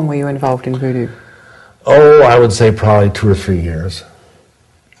how long were you involved in voodoo? Oh, I would say probably 2 or 3 years.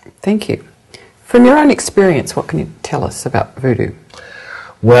 Thank you. From your own experience, what can you tell us about voodoo?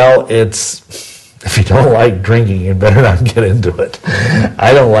 Well, if you don't like drinking, you better not get into it.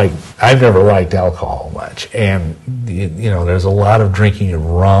 I've never liked alcohol much. And, there's a lot of drinking of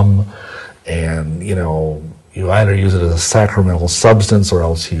rum, and, you either use it as a sacramental substance or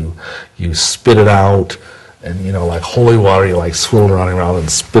else you spit it out. And, like holy water, you swill it around and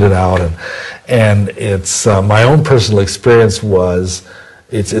spit it out. And it's, my own personal experience was,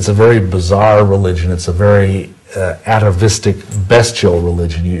 it's a very bizarre religion. It's a very atavistic, bestial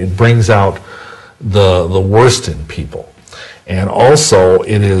religion. It brings out the worst in people. And also,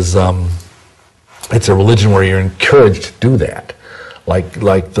 it's a religion where you're encouraged to do that. Like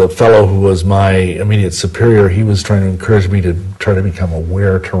the fellow who was my immediate superior, he was trying to encourage me to try to become a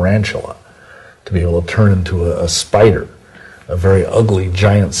were tarantula, to be able to turn into a spider. a very ugly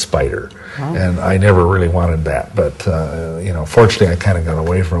giant spider. And I never really wanted that, but fortunately I kind of got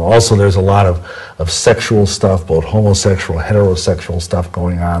away from it. Also, there's a lot of sexual stuff, both homosexual, heterosexual stuff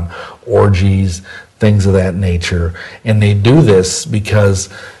going on, orgies, things of that nature. And they do this because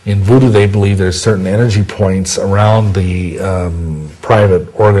in voodoo they believe there's certain energy points around the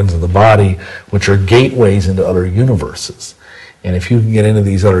private organs of the body which are gateways into other universes. And if you can get into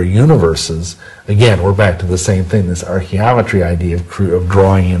these other universes, again, we're back to the same thing, this archaeometry idea of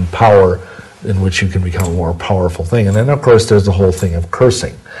drawing in power in which you can become a more powerful thing. And then, of course, there's the whole thing of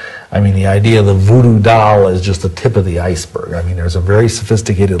cursing. I mean, the idea of the voodoo doll is just the tip of the iceberg. I mean, there's a very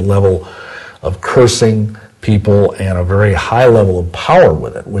sophisticated level of cursing people and a very high level of power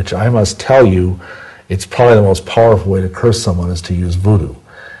with it, which I must tell you, it's probably the most powerful way to curse someone is to use voodoo.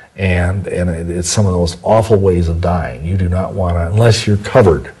 And it's some of the most awful ways of dying. You do not want to, unless you're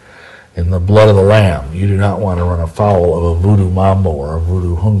covered in the blood of the lamb, you do not want to run afoul of a voodoo mambo or a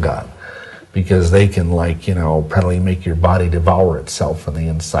voodoo hungan, because they can, practically make your body devour itself from the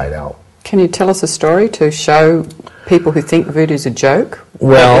inside out. Can you tell us a story to show people who think voodoo's a joke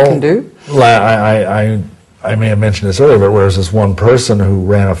well, what they can do? I may have mentioned this earlier, but there was this one person who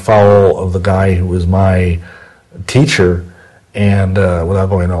ran afoul of the guy who was my teacher. And without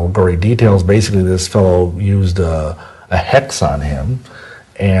going into all gory details, basically this fellow used a hex on him,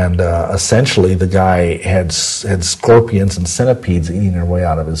 and essentially the guy had scorpions and centipedes eating their way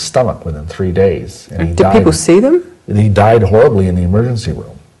out of his stomach within 3 days. And did people see them? He died horribly in the emergency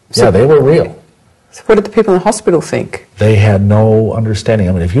room. So, yeah, they were real. So what did the people in the hospital think? They had no understanding.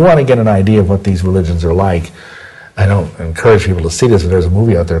 I mean, if you want to get an idea of what these religions are like, I don't encourage people to see this, but there's a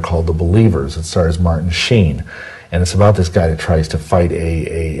movie out there called The Believers. It stars Martin Sheen. And it's about this guy that tries to fight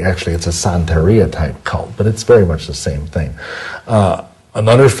actually it's a Santeria type cult, but it's very much the same thing.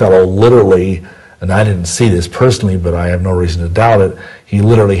 Another fellow literally, and I didn't see this personally, but I have no reason to doubt it, he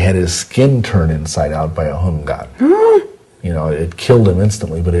literally had his skin turned inside out by a hungan. It killed him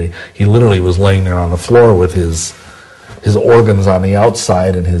instantly, but he literally was laying there on the floor with his organs on the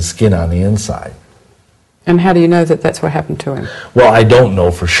outside and his skin on the inside. And how do you know that that's what happened to him? Well, I don't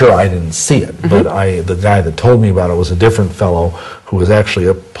know for sure. I didn't see it. But the guy that told me about it was a different fellow who was actually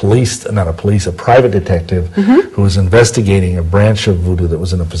a private detective who was investigating a branch of voodoo that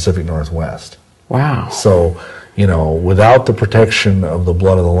was in the Pacific Northwest. Wow. So, without the protection of the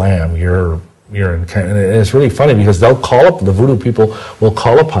blood of the lamb, you're in kind of, and it's really funny because the voodoo people will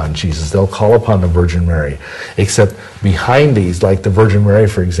call upon Jesus, they'll call upon the Virgin Mary, except behind these, like the Virgin Mary,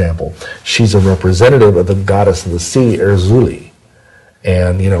 for example, she's a representative of the goddess of the sea, Erzuli.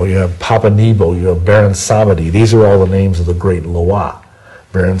 And, you have Papa Nebo, you have Baron Samedi, these are all the names of the great Loa.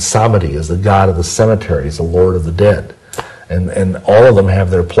 Baron Samedi is the god of the cemeteries, the lord of the dead. And all of them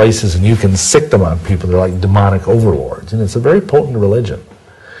have their places, and you can sick them on people. They're like demonic overlords, and it's a very potent religion.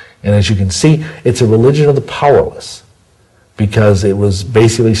 And as you can see, it's a religion of the powerless because it was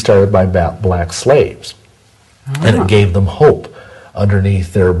basically started by black slaves. And it gave them hope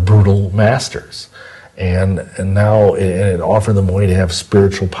underneath their brutal masters. And now it offered them a way to have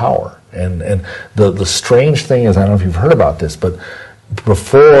spiritual power. And the strange thing is, I don't know if you've heard about this, but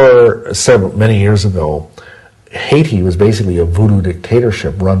before many years ago, Haiti was basically a voodoo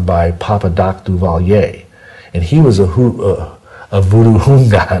dictatorship run by Papa Doc Duvalier. And he was a voodoo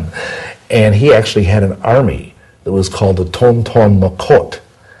hungan, and he actually had an army that was called the Tonton Makot,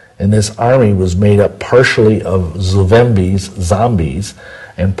 and this army was made up partially of zombies,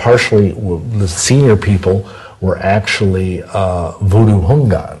 and partially the senior people were actually voodoo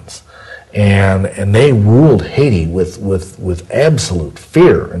hungans, and they ruled Haiti with absolute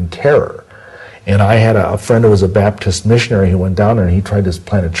fear and terror. And I had a friend who was a Baptist missionary who went down there, and he tried to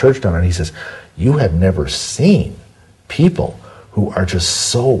plant a church down there, and he says, "You have never seen people who are just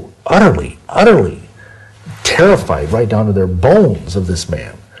so utterly terrified right down to their bones of this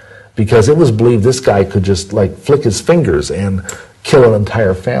man." Because it was believed this guy could just flick his fingers and kill an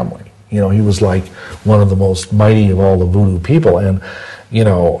entire family. He was like one of the most mighty of all the voodoo people. And,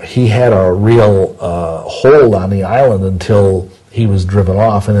 he had a real hold on the island until he was driven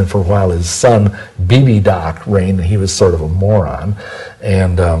off. And then for a while his son, BB Doc, reigned, and he was sort of a moron.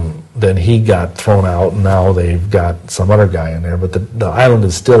 And then he got thrown out, and now they've got some other guy in there. But the island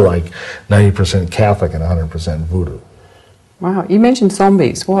is still like 90% Catholic and 100% voodoo. Wow. You mentioned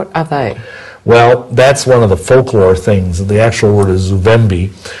zombies. What are they? Well, that's one of the folklore things. The actual word is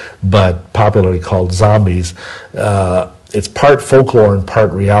Zuvembi, but popularly called zombies. It's part folklore and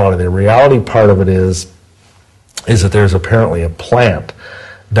part reality. The reality part of it is that there's apparently a plant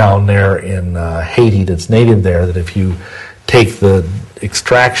down there in Haiti that's native there, that if you take the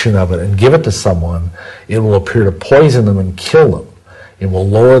extraction of it and give it to someone, it will appear to poison them and kill them. It will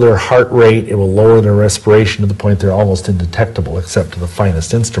lower their heart rate, it will lower their respiration to the point they're almost indetectable except to the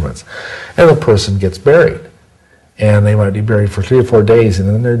finest instruments. And the person gets buried. And they might be buried for 3 or 4 days, and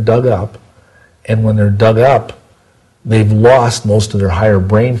then they're dug up. And when they're dug up, they've lost most of their higher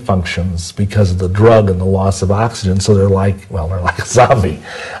brain functions because of the drug and the loss of oxygen, so they're like a zombie.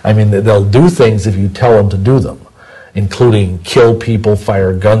 I mean, they'll do things if you tell them to do them, including kill people,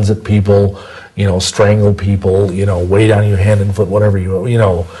 fire guns at people, strangle people, weigh down your hand and foot, whatever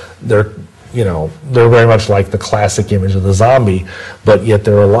they're very much like the classic image of the zombie, but yet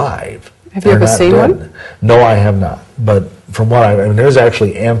they're alive. Have you ever seen one? No, I have not. But from what I mean, there's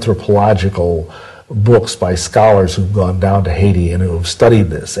actually anthropological books by scholars who've gone down to Haiti and who have studied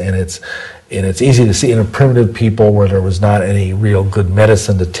this, and it's easy to see in a primitive people where there was not any real good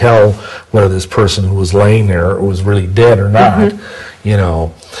medicine to tell whether this person who was laying there was really dead or not,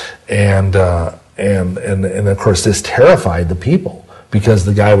 and of course this terrified the people, because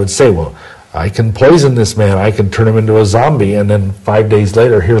the guy would say, well, I can poison this man, I can turn him into a zombie, and then 5 days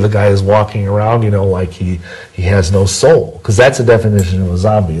later here the guy is walking around, like he has no soul, because that's the definition of a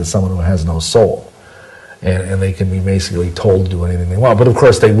zombie, is someone who has no soul. And they can be basically told to do anything they want. But of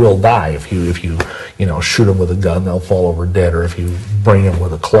course they will die if you shoot them with a gun, they'll fall over dead, or if you bring them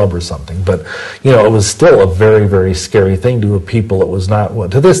with a club or something. But it was still a very, very scary thing to a people that was not,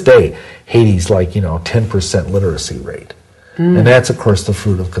 to this day, Haiti's like 10% literacy rate. And that's of course the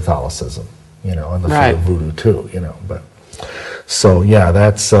fruit of Catholicism, and the fruit of voodoo too, but so yeah,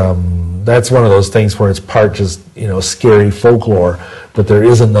 that's one of those things where it's part just scary folklore, but there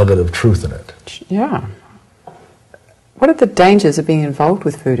is a nugget of truth in it. Yeah. What are the dangers of being involved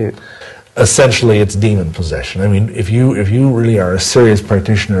with voodoo? Essentially, it's demon possession. I mean, if you really are a serious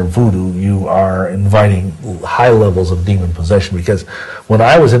practitioner of voodoo, you are inviting high levels of demon possession, because when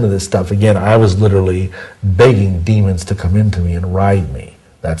I was into this stuff, again, I was literally begging demons to come into me and ride me.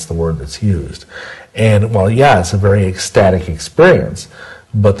 That's the word that's used. And, well, yeah, it's a very ecstatic experience,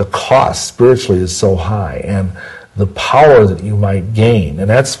 but the cost spiritually is so high, and the power that you might gain, and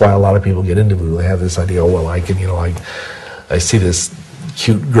that's why a lot of people get into voodoo. They have this idea, oh, well, I can, I see this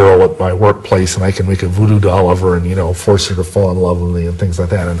cute girl at my workplace, and I can make a voodoo doll of her and, force her to fall in love with me and things like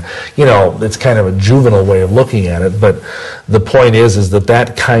that. And, it's kind of a juvenile way of looking at it, but the point is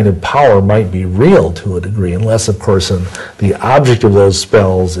that kind of power might be real to a degree, unless, of course, the object of those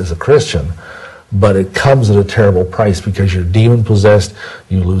spells is a Christian. But it comes at a terrible price, because you're demon possessed,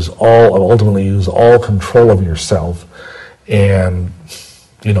 you ultimately lose all control of yourself, and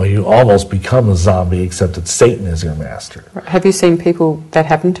you almost become a zombie, except that Satan is your master. Have you seen people that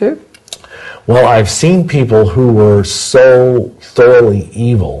happen to? Well, I've seen people who were so thoroughly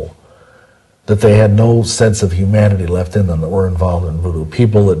evil that they had no sense of humanity left in them that were involved in voodoo.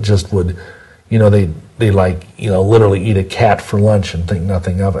 People that just would, they literally eat a cat for lunch and think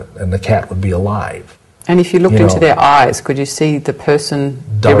nothing of it, and the cat would be alive. And if you looked into their eyes, could you see the person,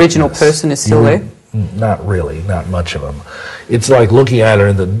 the original person is still there? Not really, not much of them. It's like looking at her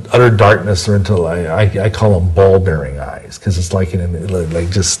in the utter darkness, or into, I call them ball-bearing eyes, because it's like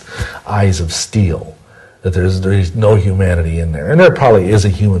just eyes of steel, that there's no humanity in there. And there probably is a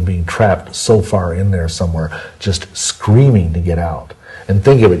human being trapped so far in there somewhere, just screaming to get out. And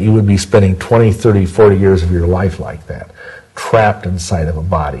think of it, you would be spending 20, 30, 40 years of your life like that, trapped inside of a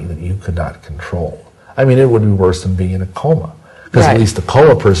body that you could not control. I mean, it would be worse than being in a coma. Because at least the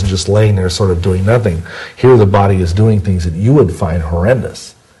coma person just laying there sort of doing nothing. Here the body is doing things that you would find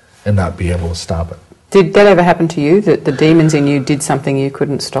horrendous and not be able to stop it. Did that ever happen to you, that the demons in you did something you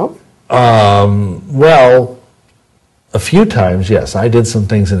couldn't stop? Well, a few times, yes. I did some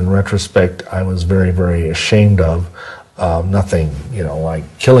things that in retrospect I was very, very ashamed of. Nothing, like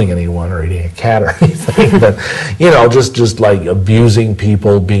killing anyone or eating a cat or anything, but, just like abusing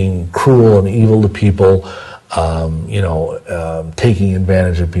people, being cruel and evil to people, taking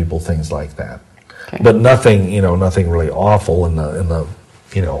advantage of people, things like that. Okay. But nothing, nothing really awful in the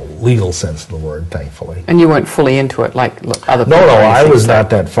legal sense of the word, thankfully. And you weren't fully into it like other people? No, I was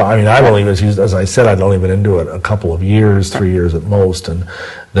not that far. I mean, I've only been, as I said, I'd only been into it a couple of years, 3 years at most, and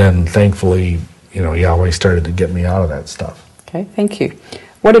then thankfully, Yahweh started to get me out of that stuff. Okay, thank you.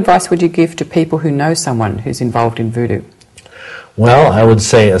 What advice would you give to people who know someone who's involved in voodoo? Well, I would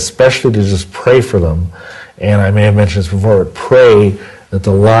say especially to just pray for them. And I may have mentioned this before, but pray that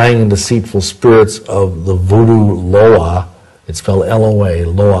the lying and deceitful spirits of the voodoo Loa, it's spelled L-O-A,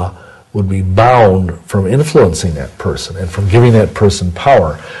 Loa, would be bound from influencing that person and from giving that person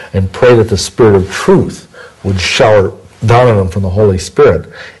power. And pray that the Spirit of truth would shower down on them from the Holy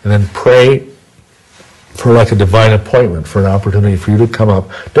Spirit. And then pray for like a divine appointment, for an opportunity for you to come up.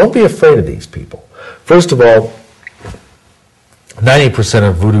 Don't be afraid of these people. First of all, 90%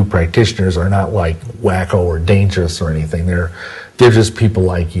 of voodoo practitioners are not like wacko or dangerous or anything. They're just people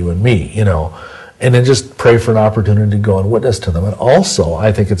like you and me, you know. And then just pray for an opportunity to go and witness to them. And also,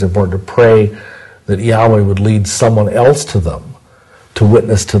 I think it's important to pray that Yahweh would lead someone else to them, to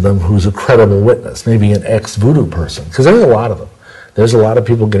witness to them who's a credible witness, maybe an ex-voodoo person, because there's a lot of them. There's a lot of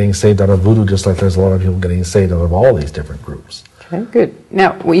people getting saved out of voodoo, just like there's a lot of people getting saved out of all these different groups. Okay, good.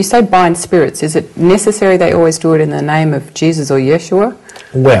 Now, when you say bind spirits, is it necessary they always do it in the name of Jesus or Yeshua?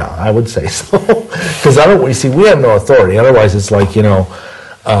 Well, I would say so. Because we have no authority. Otherwise, it's like, you know,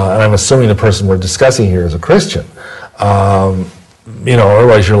 and I'm assuming the person we're discussing here is a Christian. You know,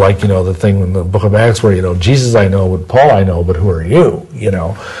 otherwise you're like, you know, the thing in the book of Acts where, you know, Jesus I know, but Paul I know, but who are you? You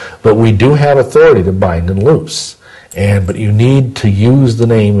know, but we do have authority to bind and loose. But you need to use the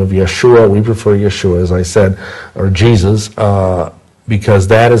name of Yeshua. We prefer Yeshua, as I said, or Jesus, because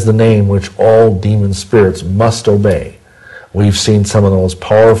that is the name which all demon spirits must obey. We've seen some of the most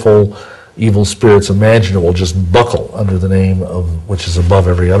powerful evil spirits imaginable just buckle under the name of which is above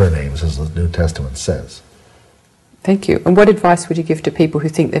every other name, as the New Testament says. Thank you. And what advice would you give to people who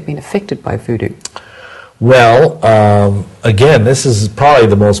think they've been affected by voodoo? Well, again, this is probably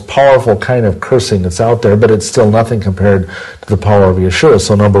the most powerful kind of cursing that's out there, but it's still nothing compared to the power of Yeshua.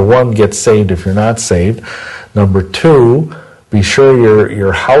 So number one, get saved if you're not saved. Number two, be sure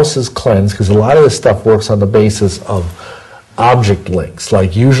your house is cleansed, because a lot of this stuff works on the basis of object links.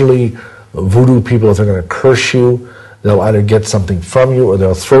 Like usually voodoo people, if they're going to curse you, they'll either get something from you or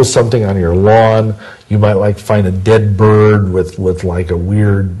they'll throw something on your lawn. You might like find a dead bird with like a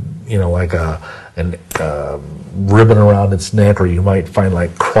weird, you know, like a ribbon around its neck, or you might find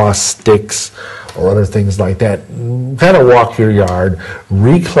like cross sticks or other things like that. Kind of walk your yard,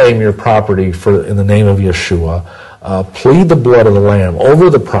 reclaim your property in the name of Yeshua, plead the blood of the Lamb over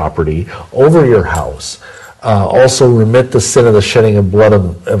the property, over your house. Also remit the sin of the shedding of blood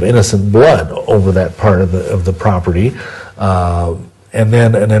of innocent blood over that part of the property, and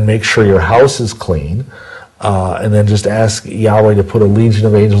then make sure your house is clean. And then just ask Yahweh to put a legion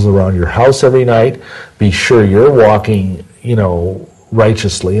of angels around your house every night. Be sure you're walking, you know,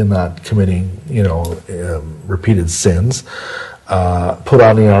 righteously and not committing, you know, repeated sins. Put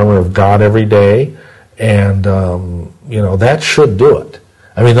on the armor of God every day, and you know, that should do it.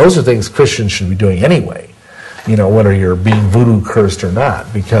 I mean, those are things Christians should be doing anyway. You know, whether you're being voodoo cursed or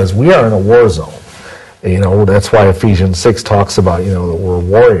not, because we are in a war zone. You know, that's why Ephesians 6 talks about, you know, that we're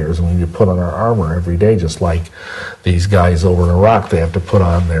warriors and we need to put on our armor every day, just like these guys over in Iraq. They have to put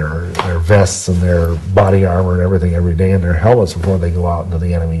on their vests and their body armor and everything every day, and their helmets before they go out into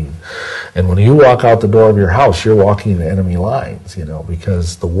the enemy. And when you walk out the door of your house, you're walking into enemy lines, you know,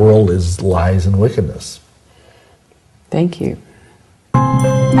 because the world is lies and wickedness. Thank you.